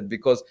granted,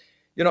 because,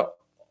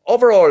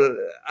 overall,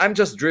 I'm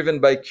just driven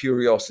by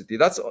curiosity.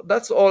 That's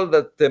all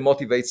that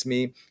motivates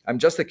me. I'm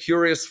just a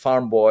curious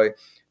farm boy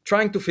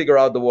trying to figure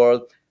out the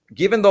world,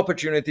 given the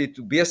opportunity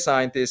to be a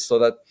scientist so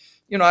that,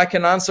 I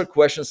can answer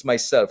questions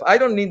myself. I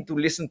don't need to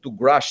listen to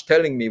Grush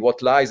telling me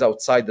what lies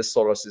outside the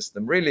solar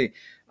system. Really,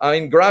 I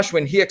mean, Grush,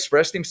 when he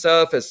expressed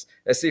himself as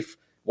if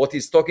what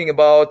he's talking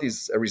about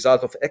is a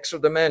result of extra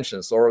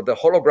dimensions or the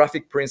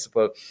holographic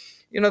principle,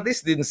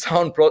 this didn't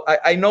sound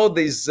I know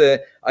these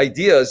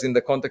ideas in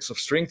the context of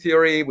string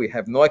theory. We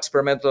have no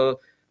experimental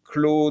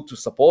clue to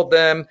support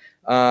them.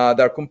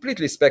 They're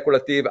completely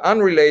speculative,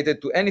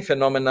 unrelated to any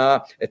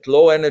phenomena at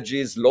low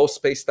energies, low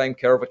space-time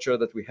curvature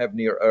that we have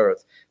near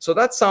Earth. So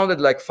that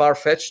sounded like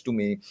far-fetched to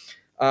me.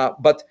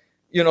 But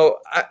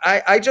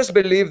I just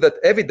believe that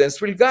evidence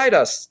will guide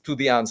us to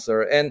the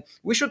answer, and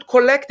we should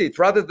collect it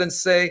rather than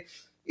say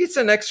it's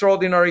an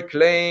extraordinary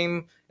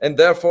claim, and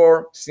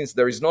therefore, since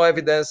there is no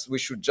evidence, we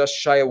should just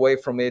shy away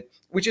from it,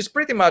 which is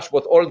pretty much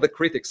what all the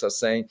critics are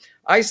saying.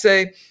 I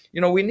say,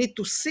 we need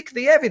to seek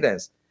the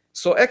evidence.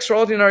 So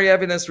extraordinary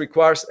evidence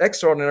requires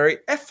extraordinary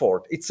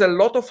effort. It's a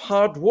lot of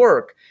hard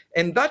work,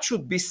 and that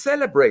should be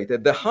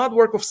celebrated. The hard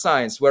work of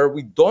science, where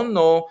we don't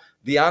know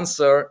the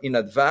answer in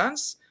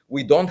advance,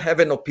 we don't have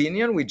an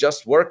opinion, we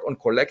just work on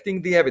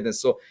collecting the evidence.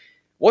 So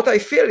what I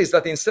feel is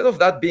that instead of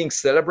that being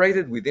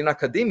celebrated within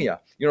academia,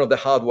 the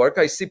hard work,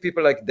 I see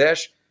people like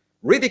Dash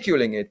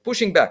ridiculing it,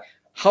 pushing back.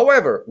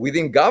 However,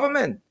 within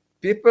government,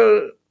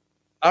 people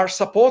are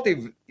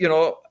supportive,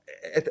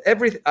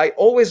 I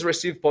always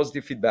receive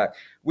positive feedback.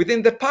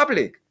 Within the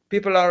public,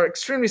 people are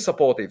extremely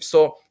supportive.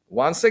 So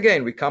once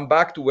again, we come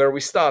back to where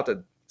we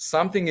started.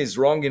 Something is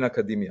wrong in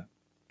academia.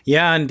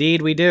 Yeah,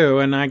 indeed we do.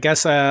 And I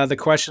guess the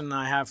question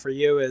I have for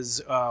you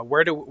is,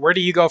 where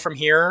do you go from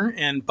here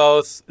in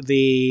both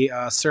the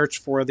search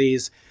for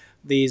these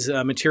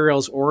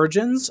materials'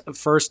 origins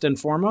first and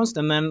foremost,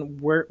 and then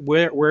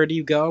where do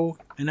you go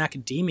in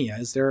academia?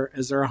 Is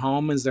there a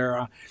home? Is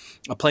there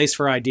a place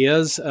for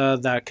ideas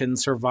that can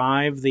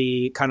survive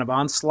the kind of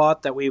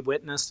onslaught that we've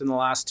witnessed in the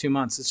last 2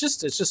 months? It's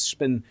just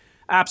been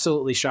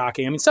absolutely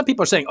shocking. I mean, some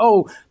people are saying,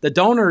 "Oh, the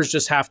donors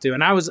just have to,"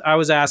 and I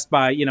was asked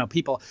by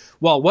people,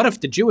 "Well, what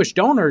if the Jewish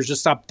donors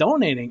just stop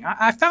donating?"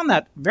 I found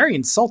that very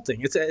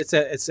insulting. It's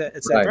a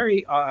Right.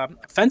 very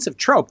offensive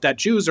trope that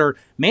Jews are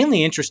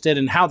mainly interested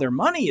in how their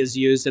money is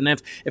used, and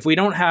if we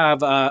don't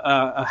have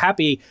a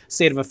happy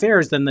state of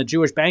affairs, then the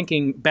Jewish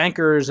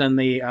bankers and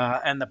the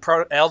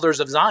elders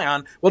of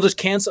Zion will just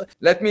cancel.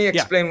 Let me Yeah,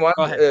 explain one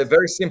go ahead.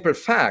 very simple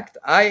fact.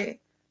 I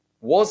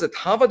was at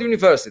Harvard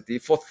University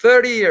for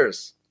 30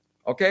 years,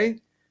 okay?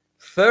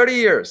 30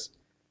 years.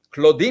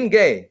 Claudine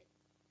Gay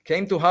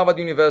came to Harvard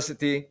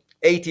University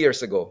 8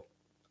 years ago,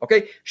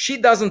 okay? She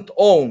doesn't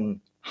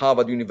own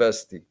Harvard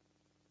University,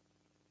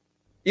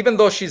 even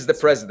though she's the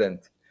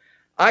president.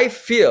 I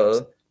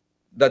feel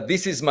that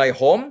this is my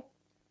home,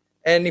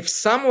 and if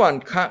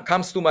someone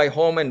comes to my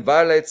home and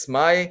violates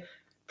my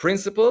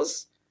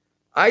principles,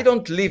 I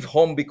don't leave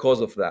home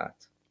because of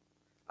that.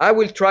 I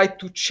will try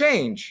to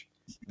change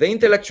the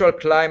intellectual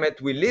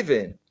climate we live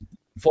in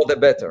for the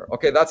better.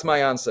 Okay, that's my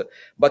answer.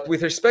 But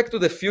with respect to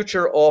the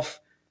future of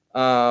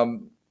the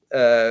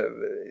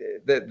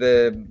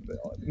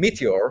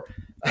meteor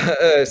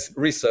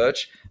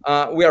research,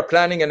 we are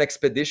planning an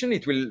expedition.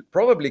 It will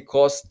probably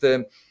cost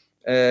at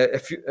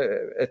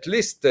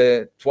least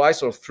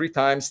twice or three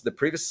times the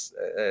previous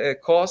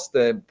cost,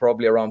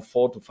 probably around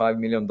 $4 to $5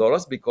 million,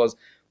 because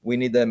we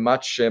need a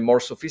much more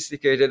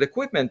sophisticated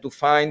equipment to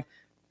find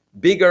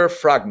bigger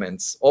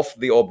fragments of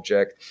the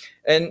object.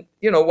 And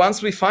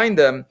once we find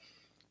them,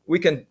 we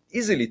can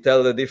easily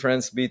tell the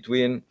difference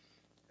between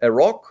a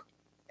rock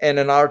and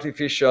an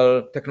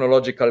artificial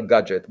technological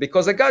gadget,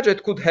 because a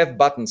gadget could have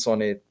buttons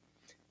on it.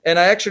 And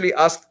I actually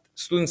asked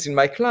students in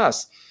my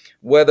class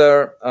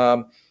whether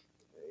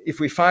if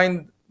we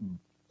find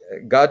a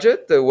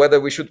gadget,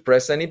 whether we should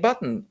press any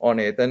button on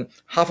it. And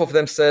half of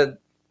them said,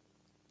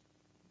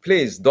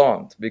 please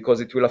don't, because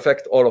it will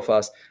affect all of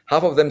us.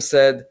 Half of them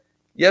said,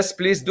 yes,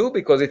 please do,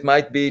 because it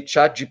might be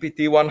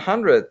ChatGPT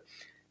 100.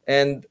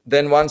 And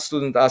then one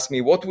student asked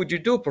me, what would you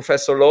do,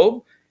 Professor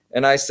Loeb?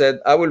 And I said,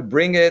 I will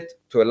bring it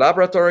to a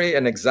laboratory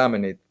and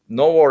examine it.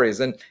 No worries.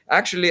 And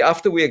actually,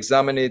 after we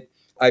examine it,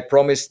 I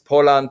promised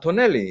Paula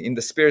Antonelli, in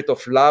the spirit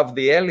of Love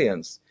the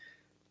Aliens,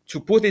 to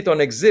put it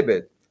on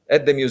exhibit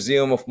at the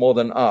Museum of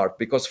Modern Art,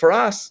 because for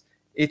us,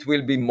 it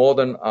will be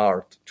modern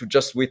art to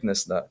just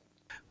witness that.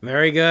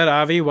 Very good,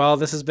 Avi. Well,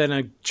 this has been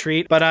a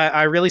treat, but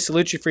I really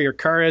salute you for your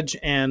courage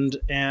and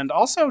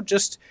also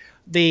just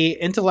the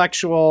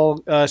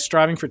intellectual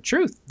striving for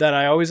truth that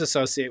I always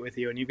associate with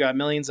you. And you've got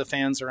millions of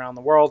fans around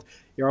the world.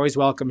 You're always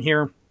welcome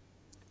here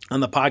on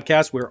the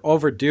podcast. We're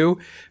overdue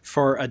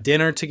for a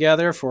dinner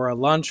together, for a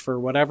lunch, for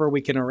whatever we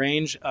can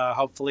arrange.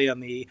 Hopefully on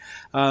the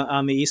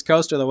East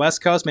Coast or the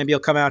West Coast. Maybe you'll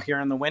come out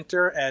here in the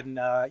winter and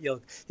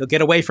you'll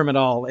get away from it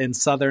all in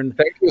southern.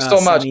 Thank you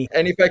so much. Sunny.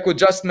 And if I could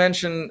just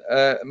mention,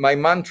 my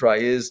mantra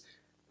is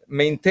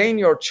maintain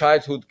your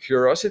childhood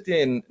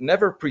curiosity and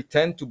never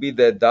pretend to be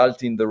the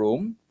adult in the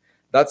room.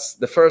 That's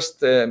the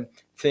first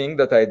thing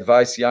that I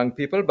advise young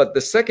people. But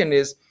the second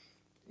is,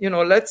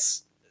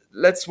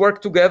 let's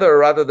work together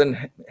rather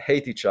than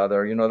hate each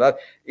other. That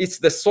it's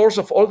the source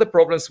of all the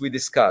problems we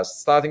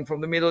discussed, starting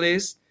from the Middle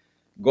East,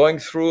 going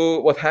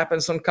through what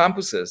happens on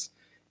campuses,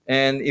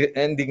 and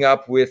ending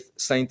up with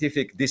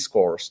scientific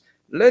discourse.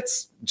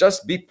 Let's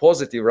just be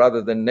positive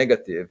rather than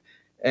negative,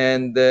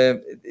 and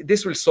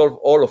this will solve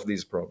all of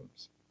these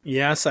problems.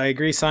 Yes, I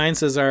agree.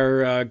 Science is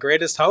our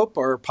greatest hope,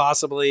 or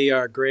possibly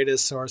our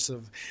greatest source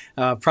of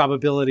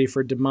probability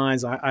for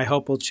demise. I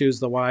hope we'll choose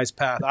the wise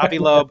path. Avi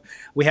Loeb,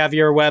 we have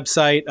your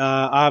website,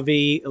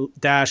 avi-loeb,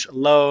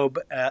 Loeb,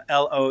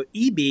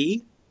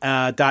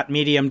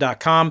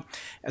 .medium.com.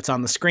 It's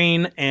on the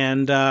screen.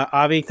 And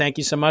Avi, thank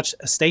you so much.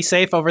 Stay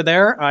safe over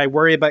there. I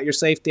worry about your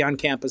safety on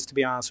campus, to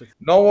be honest with you.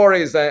 No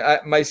worries.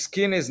 My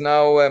skin is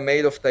now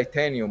made of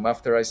titanium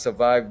after I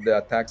survived the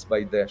attacks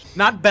by Daesh.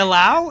 Not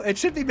Belau? It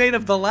should be made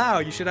of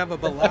Belau. You should have a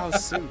Belau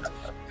suit.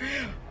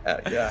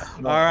 Yeah.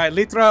 No. All right.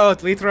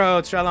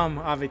 Litrot. Shalom,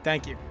 Avi.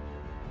 Thank you.